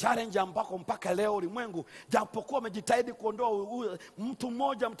 Kuna challenge ambako mpaka leo ulimwengu japokuwa umejitahidi kuondoa mtu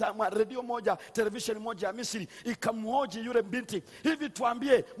mmoja, radio moja, television moja ya Misri ikamhoji yule binti, hivi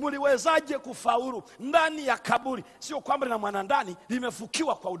tuambie mliwezaje kufaulu ndani ya kaburi? Sio kwamba na mwana ndani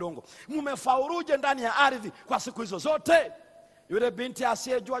limefukiwa kwa udongo, mmefauluje ndani ya ardhi kwa siku hizo zote? Yule binti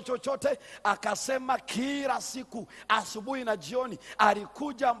asiyejua chochote akasema kila siku asubuhi na jioni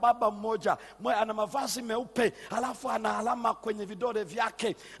alikuja baba mmoja ana mavazi meupe, alafu ana alama kwenye vidole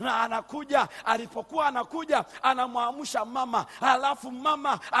vyake, na anakuja, alipokuwa anakuja anamwamsha mama, alafu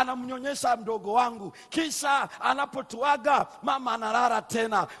mama anamnyonyesha mdogo wangu, kisha anapotuaga mama analala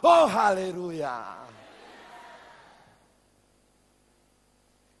tena. Oh, haleluya!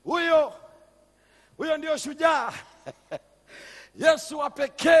 Huyo ndio shujaa Yesu wa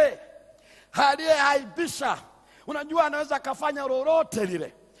pekee aliyeaibisha. Unajua anaweza kafanya lolote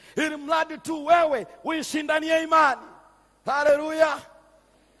lile, ili mradi tu wewe uishindanie imani. Haleluya!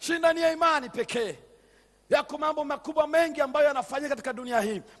 Shindanie imani pekee. Yako mambo makubwa mengi ambayo yanafanyika katika dunia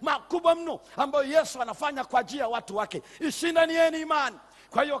hii, makubwa mno ambayo Yesu anafanya kwa ajili ya watu wake. Ishindanieni imani.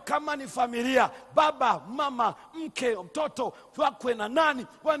 Kwa hiyo kama ni familia, baba, mama, mke, mtoto, wakwe na nani,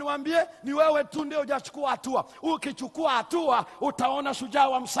 waniwaambie ni wewe tu ndio hujachukua hatua. Ukichukua hatua utaona shujaa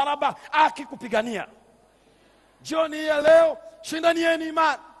wa msalaba akikupigania. Jioni ya leo shindanieni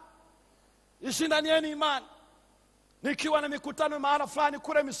imani. Ishindanieni imani. Nikiwa na mikutano mahali fulani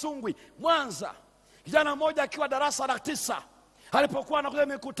kule Misungwi, Mwanza, kijana mmoja akiwa darasa la 9, alipokuwa anakuja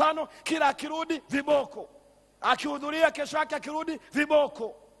mikutano, kila akirudi viboko, akihudhuria kesho yake akirudi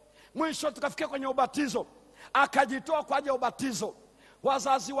viboko. Mwisho tukafikia kwenye ubatizo, akajitoa kwa ajili ya ubatizo.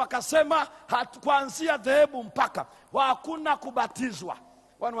 Wazazi wakasema kuanzia dhehebu mpaka hakuna kubatizwa.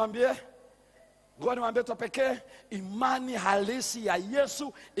 Waniwaambie tu pekee, imani halisi ya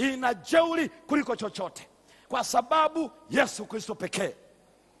Yesu ina jeuri kuliko chochote, kwa sababu Yesu Kristo pekee.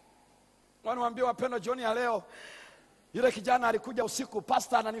 Waniwaambie wapendwa, jioni ya leo, yule kijana alikuja usiku,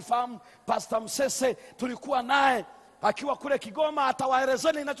 pastor ananifahamu, Pastor Msese, tulikuwa naye akiwa kule Kigoma,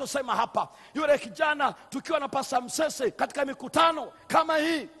 atawaelezeni ninachosema hapa. Yule kijana tukiwa na Pastor Msese katika mikutano kama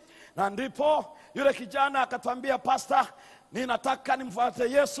hii, na ndipo yule kijana akatwambia, pastor, ninataka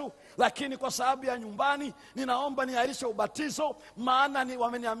nimfuate Yesu, lakini kwa sababu ya nyumbani ninaomba niahirishe ubatizo, maana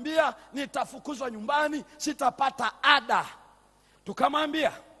wameniambia nitafukuzwa nyumbani, sitapata ada.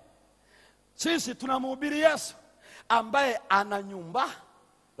 Tukamwambia sisi tunamhubiri Yesu ambaye ana nyumba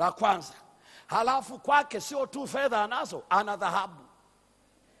la kwanza, halafu kwake sio tu fedha anazo, ana dhahabu.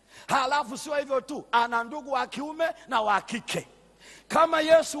 Halafu sio hivyo tu, ana ndugu wa kiume na wa kike. Kama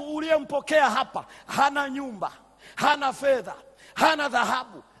Yesu uliyempokea hapa hana nyumba, hana fedha, hana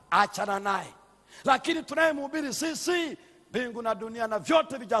dhahabu, achana naye. Lakini tunayemhubiri sisi, mbingu na dunia na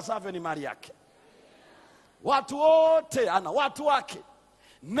vyote vijazavyo ni mali yake. Watu wote ana watu wake.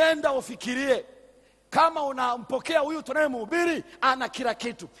 Nenda ufikirie, kama unampokea huyu tunayemhubiri, ana kila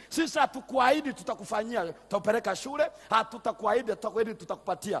kitu. Sisi hatukuahidi tutakufanyia, tutakupeleka shule, hatutakuahidi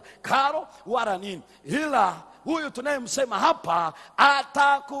tutakupatia karo wala nini, ila huyu tunayemsema hapa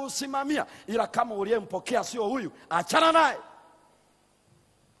atakusimamia. Ila kama uliyempokea sio huyu, achana naye.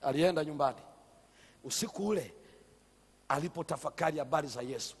 Alienda nyumbani usiku ule, alipotafakari habari za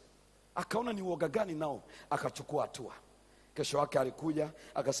Yesu, akaona ni uoga gani nao, akachukua hatua. Kesho yake alikuja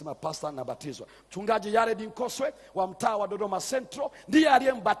akasema, pastor, nabatizwa. Mchungaji Yared Nkoswe wa mtaa wa Dodoma Central ndiye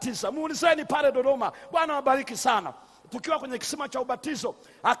aliyembatiza. Muulizeni pale Dodoma. Bwana wabariki sana. Tukiwa kwenye kisima cha ubatizo,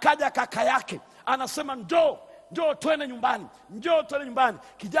 akaja kaka yake, anasema njoo twende nyumbani, njoo twende nyumbani.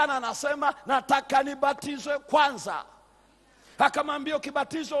 Kijana anasema, nataka nibatizwe kwanza. Akamwambia,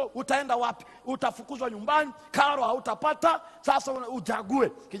 ukibatizo utaenda wapi? Utafukuzwa nyumbani, karo hautapata, sasa uchague.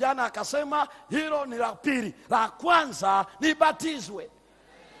 Kijana akasema, hilo ni la pili, la kwanza nibatizwe.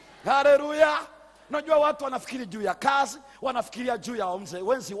 Haleluya! Unajua watu wanafikiri juu ya kazi, wanafikiria juu ya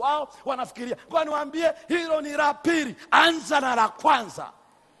wenzi wao, wanafikiria. Kwa niwaambie, hilo ni la pili, anza na la kwanza.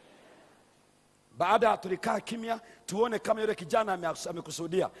 Baada ya tulikaa kimya tuone kama yule kijana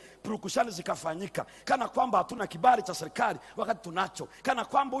amekusudia. Purukushani zikafanyika kana kwamba hatuna kibali cha serikali wakati tunacho, kana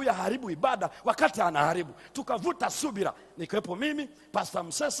kwamba huyu haribu ibada wakati anaharibu. Tukavuta subira, nikiwepo mimi, Pastor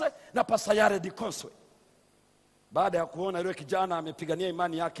Msese na Pastor Yared Nkoswe. Baada ya kuona yule kijana amepigania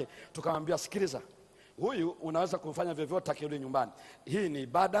imani yake, tukamwambia, sikiliza, huyu unaweza kumfanya vyovyote akirudi nyumbani. Hii ni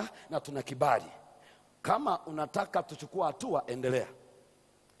ibada na tuna kibali. Kama unataka tuchukua hatua, endelea.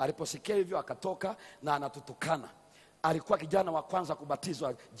 Aliposikia hivyo akatoka na anatutukana. Alikuwa kijana wa kwanza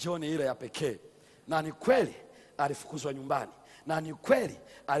kubatizwa jioni ile ya pekee. Na ni kweli alifukuzwa nyumbani. Na ni kweli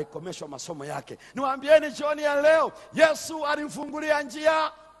alikomeshwa masomo yake. Niwaambieni jioni ya leo, Yesu alimfungulia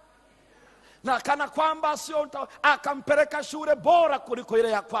njia. na kana kwamba sio, akampeleka shule bora kuliko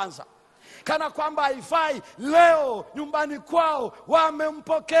ile ya kwanza. Kana kwamba haifai, leo nyumbani kwao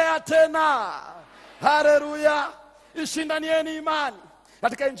wamempokea tena. Haleluya! Ishindanieni imani.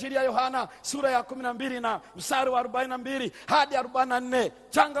 Katika Injili ya Yohana sura ya 12 na mstari wa 42 hadi 44,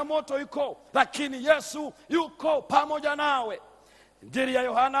 changamoto iko, lakini Yesu yuko pamoja nawe. Injili ya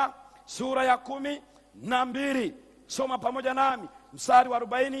Yohana sura ya 12, soma pamoja nami mstari wa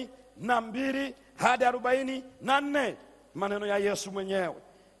 42 hadi 44, maneno ya Yesu mwenyewe.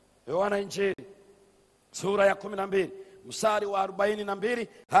 Yohana Injili sura ya 12 mstari wa 42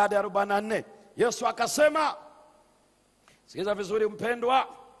 hadi 44. Yesu akasema, sikiza vizuri mpendwa,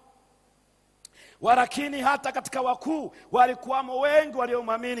 walakini hata katika wakuu walikuwamo wengi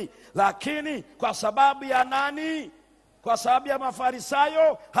waliomwamini, lakini kwa sababu ya nani? Kwa sababu ya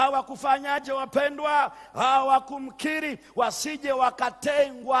Mafarisayo hawakufanyaje wapendwa? Hawakumkiri, wasije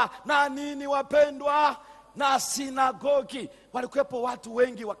wakatengwa na nini wapendwa? Na sinagogi. Walikuwepo watu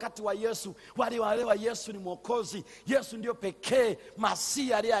wengi wakati wa Yesu waliwaelewa Yesu ni Mwokozi. Yesu ndio pekee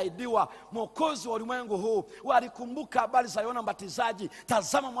Masihi aliyeahidiwa, Mwokozi wa ulimwengu huu. Walikumbuka habari za Yohana Mbatizaji,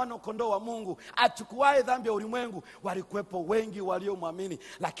 tazama mwana kondoo wa Mungu achukuaye dhambi ya ulimwengu. Walikuwepo wengi waliomwamini,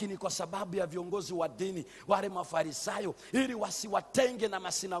 lakini kwa sababu ya viongozi wa dini wale Mafarisayo, ili wasiwatenge na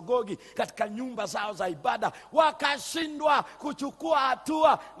masinagogi katika nyumba zao za ibada, wakashindwa kuchukua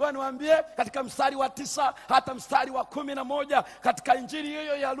hatua. Niwaambie, katika mstari wa 9 hata mstari wa 11 katika Injili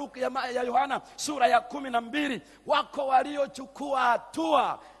hiyo ya Yohana sura ya 12, wako waliochukua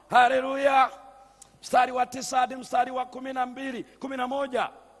hatua. Haleluya! Mstari wa 9 hadi mstari wa 11.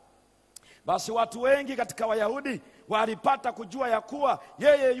 Basi watu wengi katika Wayahudi walipata kujua ya kuwa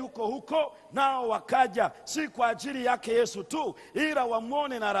yeye yuko huko, nao wakaja, si kwa ajili yake Yesu tu, ila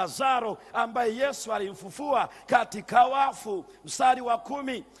wamwone na Lazaro ambaye Yesu alimfufua katika wafu. Mstari wa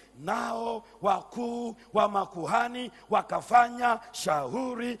 10, nao wakuu wa makuhani wakafanya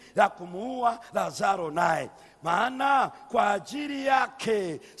shauri ya kumuua Lazaro naye, maana kwa ajili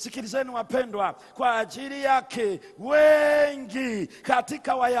yake, sikilizeni wapendwa, kwa ajili yake wengi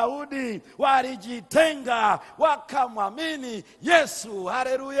katika Wayahudi walijitenga wakamwamini Yesu.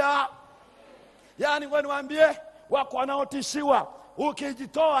 Haleluya! Yani wewe niwaambie, wako wanaotishiwa,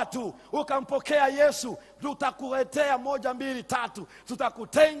 ukijitoa tu ukampokea Yesu, tutakuletea 1, 2, 3,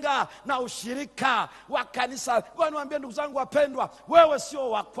 tutakutenga na ushirika wa kanisa. Kwa niwaambie ndugu zangu wapendwa, wewe sio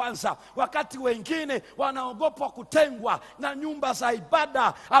wa kwanza. Wakati wengine wanaogopa kutengwa na nyumba za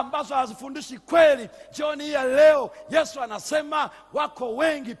ibada ambazo hazifundishi kweli, jioni ya leo Yesu anasema wako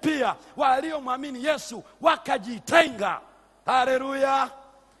wengi pia waliomwamini Yesu wakajitenga. Haleluya!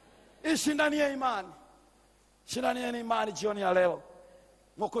 Ishindanie imani. Shindanieni imani jioni ya leo.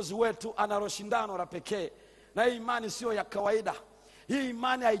 Mwokozi wetu ana shindano la pekee, na hii imani sio ya kawaida. Hii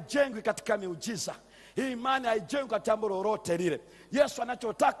imani haijengwi katika miujiza. Hii imani haijengwi katika jambo lolote lile. Yesu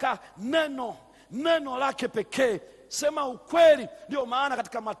anachotaka neno lake pekee. Sema ukweli. Ndio maana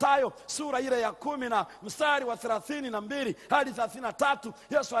katika Mathayo sura ile ya 10 na mstari wa 32 hadi 33,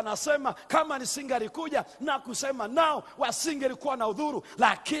 Yesu anasema kama nisingalikuja na kusema nao, wasingelikuwa na udhuru,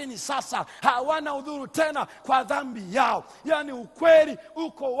 lakini sasa hawana udhuru tena kwa dhambi yao. Yani ukweli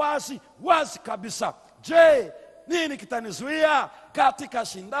uko wazi kabisa. Je, nini kitanizuia? Katika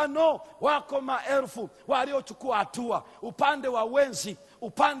shindano wako maelfu waliochukua hatua, upande wa wenzi,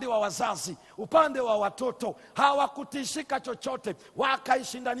 upande wa wazazi, upande wa watoto, hawakutishika chochote,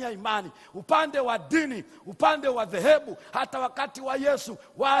 wakaishindania imani. Upande wa dini, upande wa dhehebu, hata wakati wa Yesu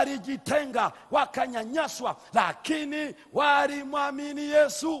walijitenga, wakanyanyaswa, lakini walimwamini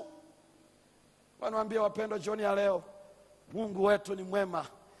Yesu. Wanaambia wapendwa, jioni ya leo, Mungu wetu ni mwema.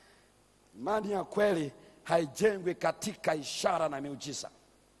 Imani ya kweli haijengwi katika ishara na miujiza.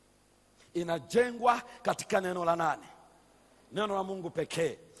 Inajengwa katika neno la nani? Neno la Mungu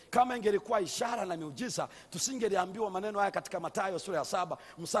pekee. Kama ingelikuwa ishara na miujiza, tusingeliambiwa maneno haya katika Mathayo sura ya 7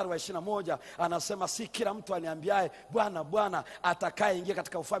 mstari wa 21. Anasema si kila mtu aniambiaye Bwana Bwana atakayeingia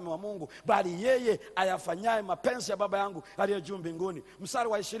katika ufalme wa Mungu, bali yeye ayafanyaye mapenzi ya Baba yangu aliye juu mbinguni. Mstari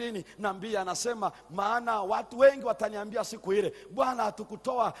wa 22 anasema, maana watu wengi wataniambia siku ile, Bwana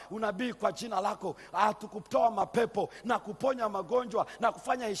hatukutoa unabii kwa jina lako, hatukutoa mapepo na kuponya magonjwa na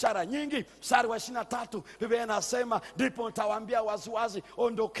kufanya ishara nyingi. Mstari wa 23 Biblia inasema, ndipo nitawaambia waziwazi,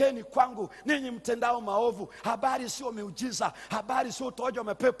 ondokeni kwangu ninyi mtendao maovu. Habari sio miujiza, habari sio utoaji wa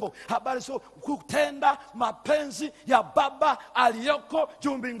mapepo, habari sio kutenda mapenzi ya Baba aliyoko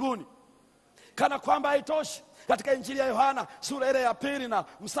juu mbinguni. Kana kwamba haitoshi, katika Injili ya Yohana sura ile ya 2 na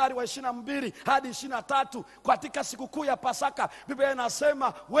mstari wa 22 hadi 23, katika sikukuu ya Pasaka Biblia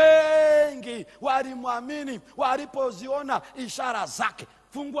inasema wengi walimwamini walipoziona ishara zake.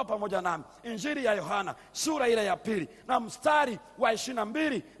 Fungua pamoja nami Injili ya Yohana sura ile ya 2 na mstari wa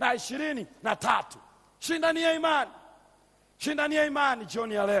 22 na 23. Shindania imani. Shindania imani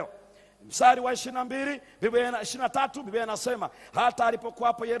jioni ya leo. Mstari wa 22, Biblia 23, Biblia inasema hata alipokuwa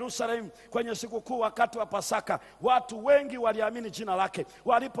hapo Yerusalemu kwenye sikukuu wakati wa Pasaka, watu wengi waliamini jina lake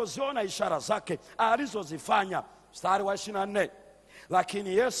walipoziona ishara zake alizozifanya. Mstari wa 24,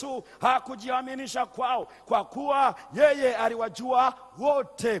 lakini Yesu hakujiaminisha kwao, kwa kuwa yeye aliwajua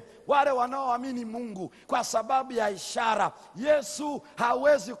wote wale wanaoamini Mungu kwa sababu ya ishara. Yesu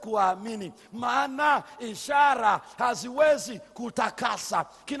hawezi kuamini, maana ishara haziwezi kutakasa.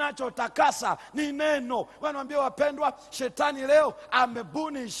 Kinachotakasa ni neno. Wanaambia wapendwa, shetani leo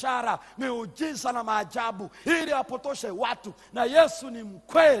amebuni ishara, miujiza na maajabu ili apotoshe watu, na Yesu ni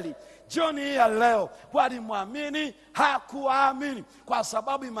mkweli. Jioni hii ya leo walimwamini, hakuamini kwa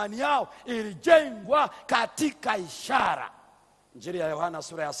sababu imani yao ilijengwa katika ishara. Injili ya Yohana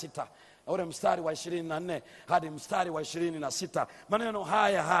sura ya 6 na ule mstari wa 24 hadi mstari wa 26, maneno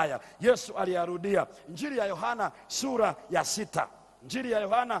haya Yesu aliyarudia. Injili ya Yohana sura ya 6. Injili ya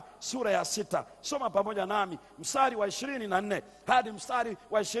Yohana sura ya 6. Soma pamoja nami mstari wa 24 hadi mstari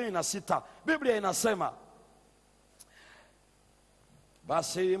wa 26. Biblia inasema,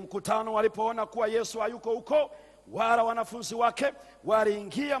 basi mkutano walipoona kuwa Yesu hayuko huko wala wanafunzi wake,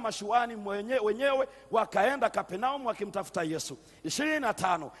 waliingia mashuani wenyewe wakaenda Kapernaumu wakimtafuta Yesu.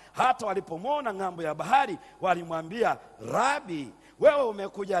 25, hata walipomwona ng'ambo ya bahari walimwambia, Rabi, wewe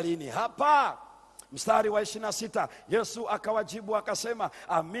umekuja lini hapa? Mstari wa 26, Yesu akawajibu akasema,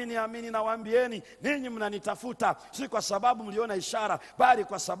 amini amini nawaambieni, ninyi mnanitafuta si kwa sababu mliona ishara, bali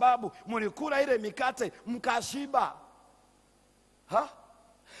kwa sababu mlikula ile mikate mkashiba.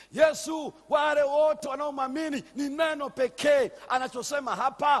 Yesu, wale wote wanaomwamini, ni neno pekee anachosema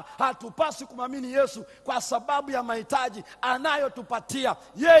hapa. Hatupasi kumwamini Yesu kwa sababu ya mahitaji anayotupatia.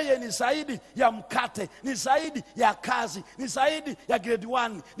 Yeye ni zaidi ya mkate, ni zaidi ya kazi, ni zaidi ya grade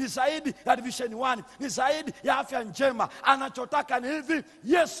 1, ni zaidi ya division 1, ni zaidi ya afya njema. Anachotaka ni hivi: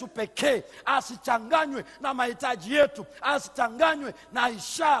 Yesu pekee, asichanganywe na mahitaji yetu, asichanganywe na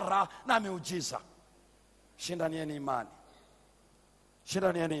ishara na miujiza. Shindanieni imani.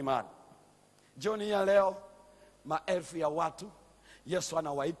 Shindanieni imani. Jioni ya leo maelfu ya watu Yesu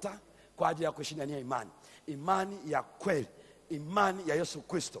anawaita kwa ajili ya kushindania imani. Imani ya kweli, imani ya Yesu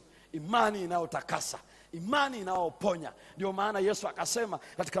Kristo, imani inayotakasa, imani inayoponya. Ndio maana Yesu akasema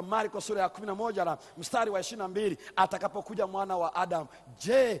katika Marko sura ya 11 na mstari wa 22, atakapokuja mwana wa Adamu,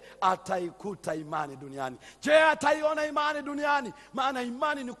 je, ataikuta imani duniani? Je, ataiona imani duniani? Maana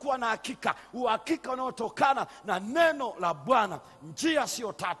imani ni kuwa na hakika, uhakika unaotokana na neno la Bwana. Njia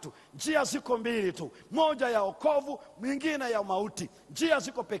sio tatu, njia ziko mbili tu, moja ya wokovu, nyingine ya mauti. Njia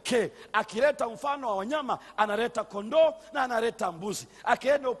ziko pekee. Akileta mfano wa wanyama, analeta kondoo na analeta mbuzi.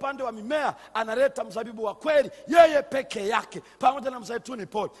 Akienda upande wa mimea, analeta mzabibu wa kweli, yeye peke yake, pamoja na mzaituni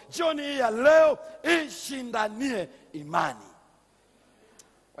pori. Jioni hii ya leo ishindanie imani.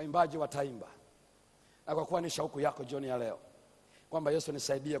 Waimbaji wataimba, na kwa kuwa ni shauku yako jioni ya leo kwamba Yesu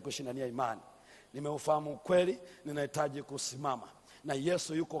nisaidie kushindania imani, nimeufahamu kweli, ninahitaji kusimama, na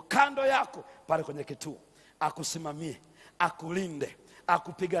Yesu yuko kando yako pale kwenye kituo, akusimamie, akulinde,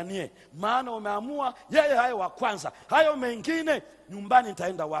 akupiganie. Maana umeamua yeye hayo wa kwanza. Hayo mengine, nyumbani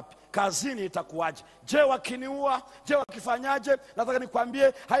nitaenda wapi? Kazini itakuwaje? Je, wakiniua? Je, wakifanyaje? Nataka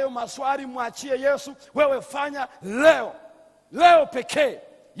nikwambie, hayo maswali mwachie Yesu. Wewe fanya leo, leo pekee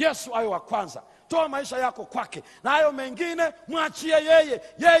Yesu ayo wa kwanza. Toa maisha yako kwake, na hayo mengine mwachie yeye.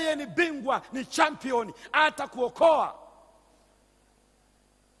 Yeye ni bingwa, ni champion, atakuokoa.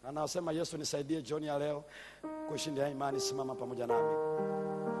 Na nasema Yesu nisaidie jioni ya leo kushindia imani. Simama pamoja nami,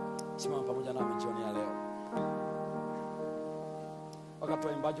 simama pamoja nami jioni ya leo. Wakati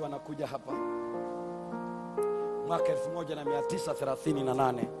waimbaji wanakuja hapa, mwaka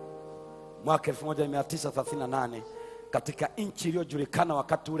 1938, mwaka 1938, katika nchi iliyojulikana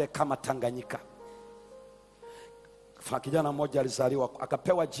wakati ule kama Tanganyika, kijana mmoja alizaliwa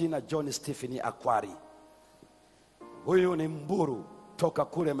akapewa jina John Stephen Akwari. Huyu ni mburu toka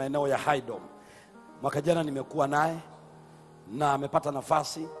kule maeneo ya Haydom. Mwaka jana nimekuwa naye na amepata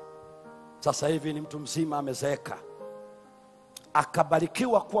nafasi. Sasa hivi ni mtu mzima, amezeeka.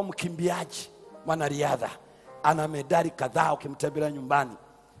 Akabarikiwa kuwa mkimbiaji, mwanariadha. Ana medali kadhaa ukimtembelea nyumbani.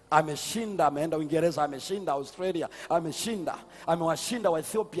 Ameshinda, ameenda Uingereza, ameshinda Australia, ameshinda, amewashinda wa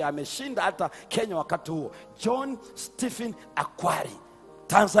Ethiopia, ameshinda hata Kenya wakati huo. John Stephen Akwari,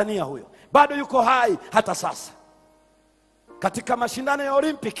 Tanzania huyo. bado yuko hai hata sasa. Katika mashindano ya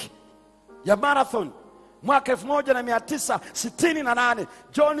Olimpiki ya marathon mwaka 1968,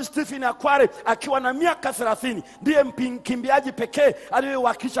 John Stephen Akware akiwa na miaka 30 ndiye mkimbiaji pekee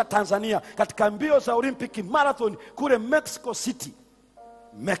aliyewakilisha Tanzania katika mbio za Olimpiki marathon kule Mexico City,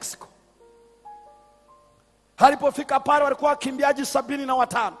 Mexico. Alipofika pale walikuwa wakimbiaji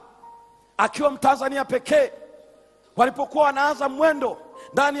 75, akiwa Mtanzania pekee. Walipokuwa wanaanza mwendo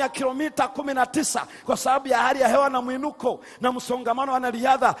ndani ya kilomita 19, kwa sababu ya hali ya hewa na mwinuko na msongamano wa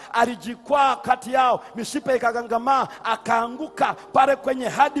wanariadha, alijikwaa kati yao, mishipa ikagangamaa, akaanguka pale kwenye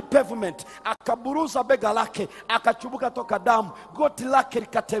hard pavement, akaburuza bega lake, akachubuka toka damu, goti lake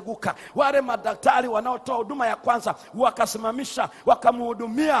likateguka. Wale madaktari wanaotoa huduma ya kwanza wakasimamisha,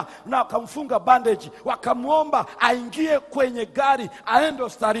 wakamhudumia na wakamfunga bandage, wakamuomba aingie kwenye gari aende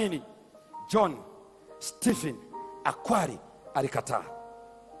hospitalini. John Stephen Akware alikataa,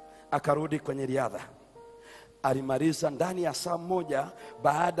 akarudi kwenye riadha. Alimaliza ndani ya saa moja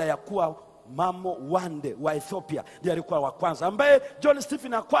baada ya kuwa Mamo Wande wa Ethiopia ndiye alikuwa wa kwanza, ambaye John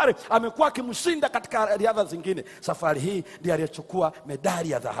Stephen Akware amekuwa akimshinda katika riadha zingine. Safari hii ndiye aliyechukua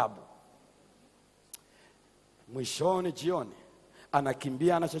medali ya dhahabu. Mwishoni jioni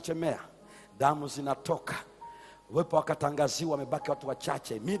anakimbia, anachechemea, damu zinatoka. Wepo wakatangaziwa wamebaki watu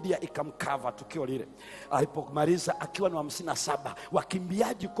wachache, media ikamkava tukio lile. Alipomaliza akiwa ni 57,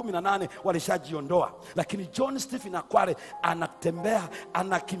 wakimbiaji 18 walishajiondoa, lakini John Stephen Akware anatembea,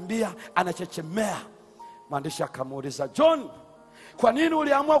 anakimbia, anachechemea. Mwandishi akamuuliza, John, kwa nini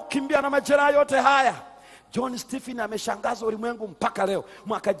uliamua kukimbia na majeraha yote haya? John Stephen ameshangaza ulimwengu mpaka leo.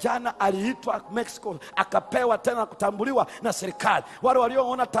 Mwaka jana aliitwa Mexico, akapewa tena kutambuliwa na serikali. Wale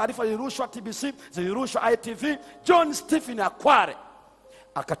walioona taarifa zilirushwa TBC, zilirushwa ITV. John Stephen Akware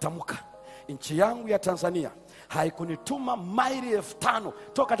akatamka, nchi yangu ya Tanzania haikunituma maili 5,000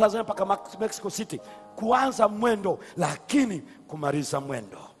 toka Tanzania mpaka Mexico City kuanza mwendo, lakini kumaliza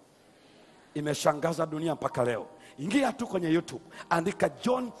mwendo. Imeshangaza dunia mpaka leo. Ingia tu kwenye YouTube, andika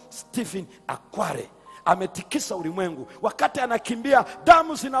John Stephen Akware. Ametikisa ulimwengu. Wakati anakimbia,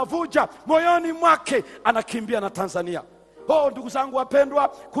 damu zinavuja moyoni mwake, anakimbia na Tanzania. Ndugu zangu wapendwa,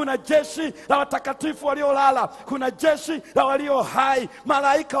 kuna jeshi la watakatifu waliolala, kuna jeshi la walio hai,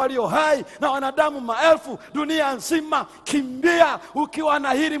 malaika walio hai na wanadamu maelfu dunia nzima. Kimbia ukiwa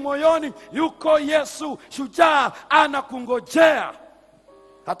na hili moyoni, yuko Yesu shujaa anakungojea.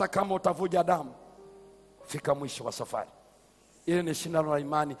 Hata kama utavuja damu, fika mwisho wa safari. Ile ni shindano la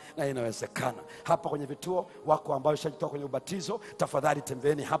imani na inawezekana. Hapa kwenye vituo wako ambao shajitoa kwenye ubatizo, tafadhali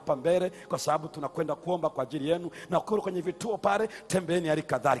tembeeni hapa mbele, kwa sababu tunakwenda kuomba kwa ajili yenu. Na kwenye vituo pale tembeeni hali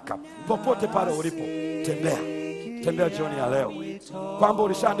kadhalika. Popote pale ulipo, tembea jioni ya leo. Kwamba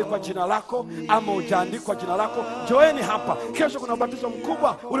ulishaandikwa jina lako ama hujaandikwa jina lako, joeni hapa. Kesho kuna ubatizo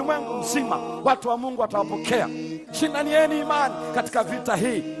mkubwa ulimwengu mzima, watu wa Mungu watawapokea. Shindanieni imani katika vita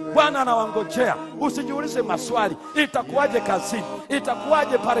hii. Bwana anawangojea. Usijiulize maswali, itakuwaje kazini,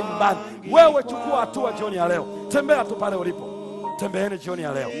 itakuwaje pale nyumbani. Wewe chukua hatua jioni ya leo. Tembea tu pale ulipo. Tembeeni jioni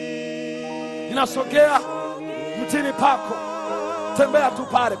ya leo. Ninasogea mtini pako. Tembea tu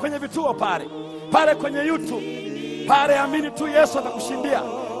pale kwenye vituo pale kwenye YouTube. Pale amini tu Yesu atakushindia.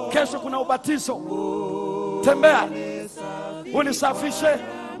 Kesho kuna ubatizo. Tembea. Unisafishe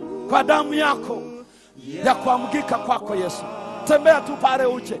kwa damu yako ya kuamgika kwako Yesu. Tembea tu pale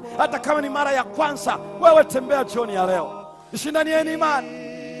uje. Hata kama ni mara ya kwanza, wewe tembea jioni ya leo. Shindanieni imani.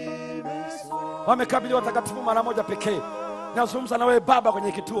 Wamekabili watakatifu mara moja pekee. Nazungumza na wewe baba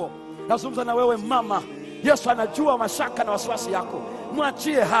kwenye kituo. Nazungumza na wewe mama. Yesu anajua mashaka na wasiwasi yako.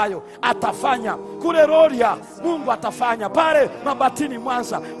 Mwachie hayo, atafanya. Kule Roria, Mungu atafanya. Pale Mabatini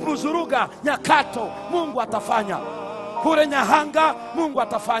Mwanza, Buzuruga, Nyakato, Mungu atafanya. Kule Nyahanga, Mungu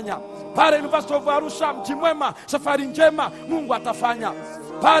atafanya. Pale University of Arusha, Mji Mwema, Safari Njema, Mungu atafanya.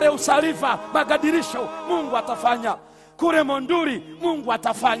 Pale Usaliva, Magadirisho, Mungu atafanya. Kule Monduli, Mungu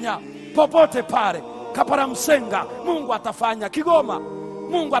atafanya. Popote pale Kapara Msenga, Mungu atafanya. Kigoma,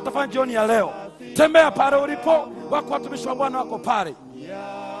 Mungu atafanya jioni ya leo. Tembea pale ulipo, wako watumishi wa Bwana wako pale.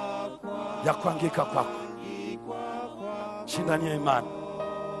 Ya kuangika kwako. Shindania imani.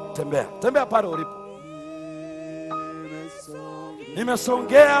 Tembea pale ulipo.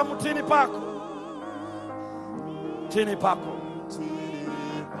 Nimesongea mtini pako. Mtini pako.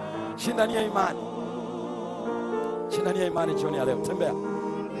 Shindania imani. Shindania imani jioni ya leo. Tembea.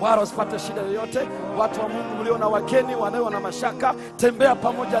 Wala usipate shida yoyote. Watu wa Mungu mlio na wageni, wanao na mashaka, tembea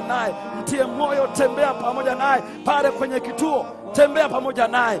pamoja naye. Mtie moyo, tembea pamoja naye. Pale kwenye kituo, tembea pamoja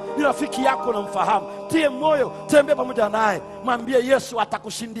naye. Ni rafiki yako na mfahamu. Tie moyo, tembea pamoja naye. Mwambie Yesu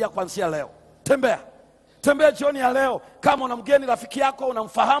atakushindia kuanzia leo. Tembea jioni ya leo. Kama una mgeni rafiki yako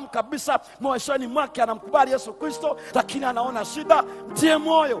unamfahamu kabisa, moyoni mwake anamkubali Yesu Kristo, lakini anaona shida, mtie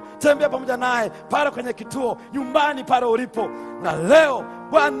moyo. Tembea pamoja naye pale kwenye kituo, nyumbani pale ulipo. Na leo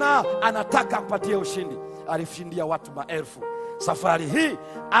Bwana anataka kupatia ushindi. Alishindia watu maelfu. Safari hii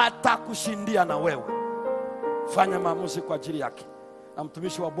atakushindia na wewe. Fanya maamuzi kwa ajili yake. Na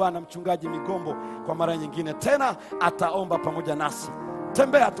mtumishi wa Bwana mchungaji Migombo kwa mara nyingine tena ataomba pamoja nasi.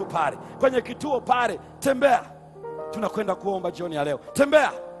 Tembea tu pale kwenye kituo pale, tembea. Tunakwenda kuomba jioni ya leo.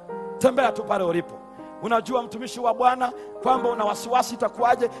 Tembea tu pale ulipo. Unajua mtumishi wa Bwana kwamba una wasiwasi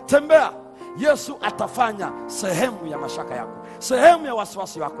itakuwaje? Tembea. Yesu atafanya sehemu ya mashaka yako, sehemu ya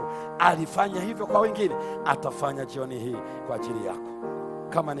wasiwasi wako. Alifanya hivyo kwa wengine, atafanya jioni hii kwa ajili yako.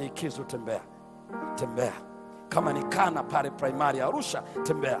 Kama ni Ikizu, tembea. Kama ni Kana pale primary Arusha,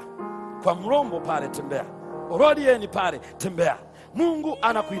 tembea. Kwa Mrombo pale, tembea. Orodieni pale, tembea. Mungu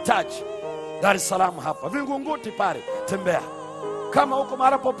anakuhitaji. Dar es Salaam hapa, Vingunguti pale, tembea. Kama uko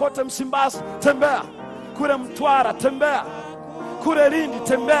mahali popote Msimbazi, tembea. Kule Mtwara, tembea. Kule Lindi,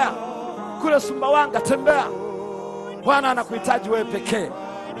 tembea. Kule Sumbawanga, tembea. Bwana anakuhitaji wewe pekee.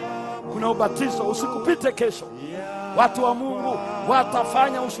 Kuna ubatizo, usikupite kesho. Watu wa Mungu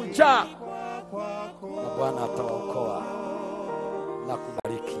watafanya ushujaa, na Bwana atawaokoa na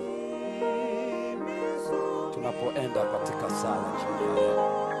kubariki. Tunapoenda katika sala jioni ya leo,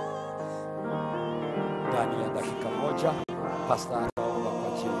 ndani ya dakika moja pastor ataomba kwa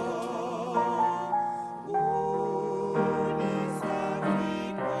ajili yetu.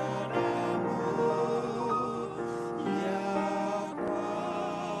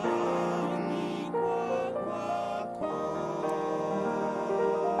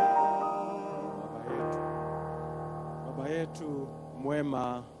 Baba yetu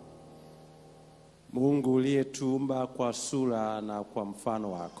mwema, Mungu uliyetuumba kwa sura na kwa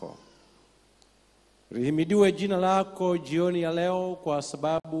mfano wako, lihimidiwe jina lako jioni ya leo kwa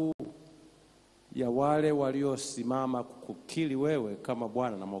sababu ya wale waliosimama kukukiri wewe kama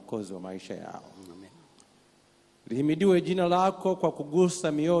Bwana na Mwokozi wa maisha yao. Amen. Lihimidiwe jina lako kwa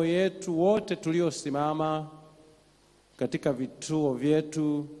kugusa mioyo yetu wote tuliosimama katika vituo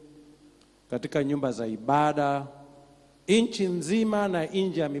vyetu, katika nyumba za ibada, nchi nzima na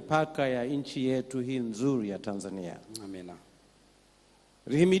nje ya mipaka ya nchi yetu hii nzuri ya Tanzania. Amina.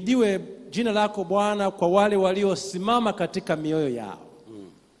 Lihimidiwe jina lako Bwana kwa wale waliosimama katika mioyo yao,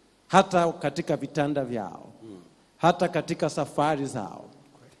 hata katika vitanda vyao, hata katika safari zao,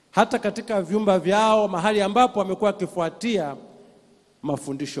 hata katika vyumba vyao, mahali ambapo wamekuwa wakifuatia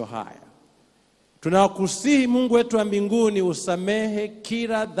mafundisho haya. Tunakusihi Mungu wetu wa mbinguni, usamehe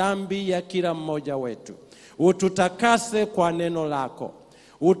kila dhambi ya kila mmoja wetu. Ututakase kwa neno lako.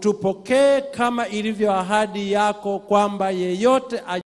 Utupokee kama ilivyo ahadi yako kwamba yeyote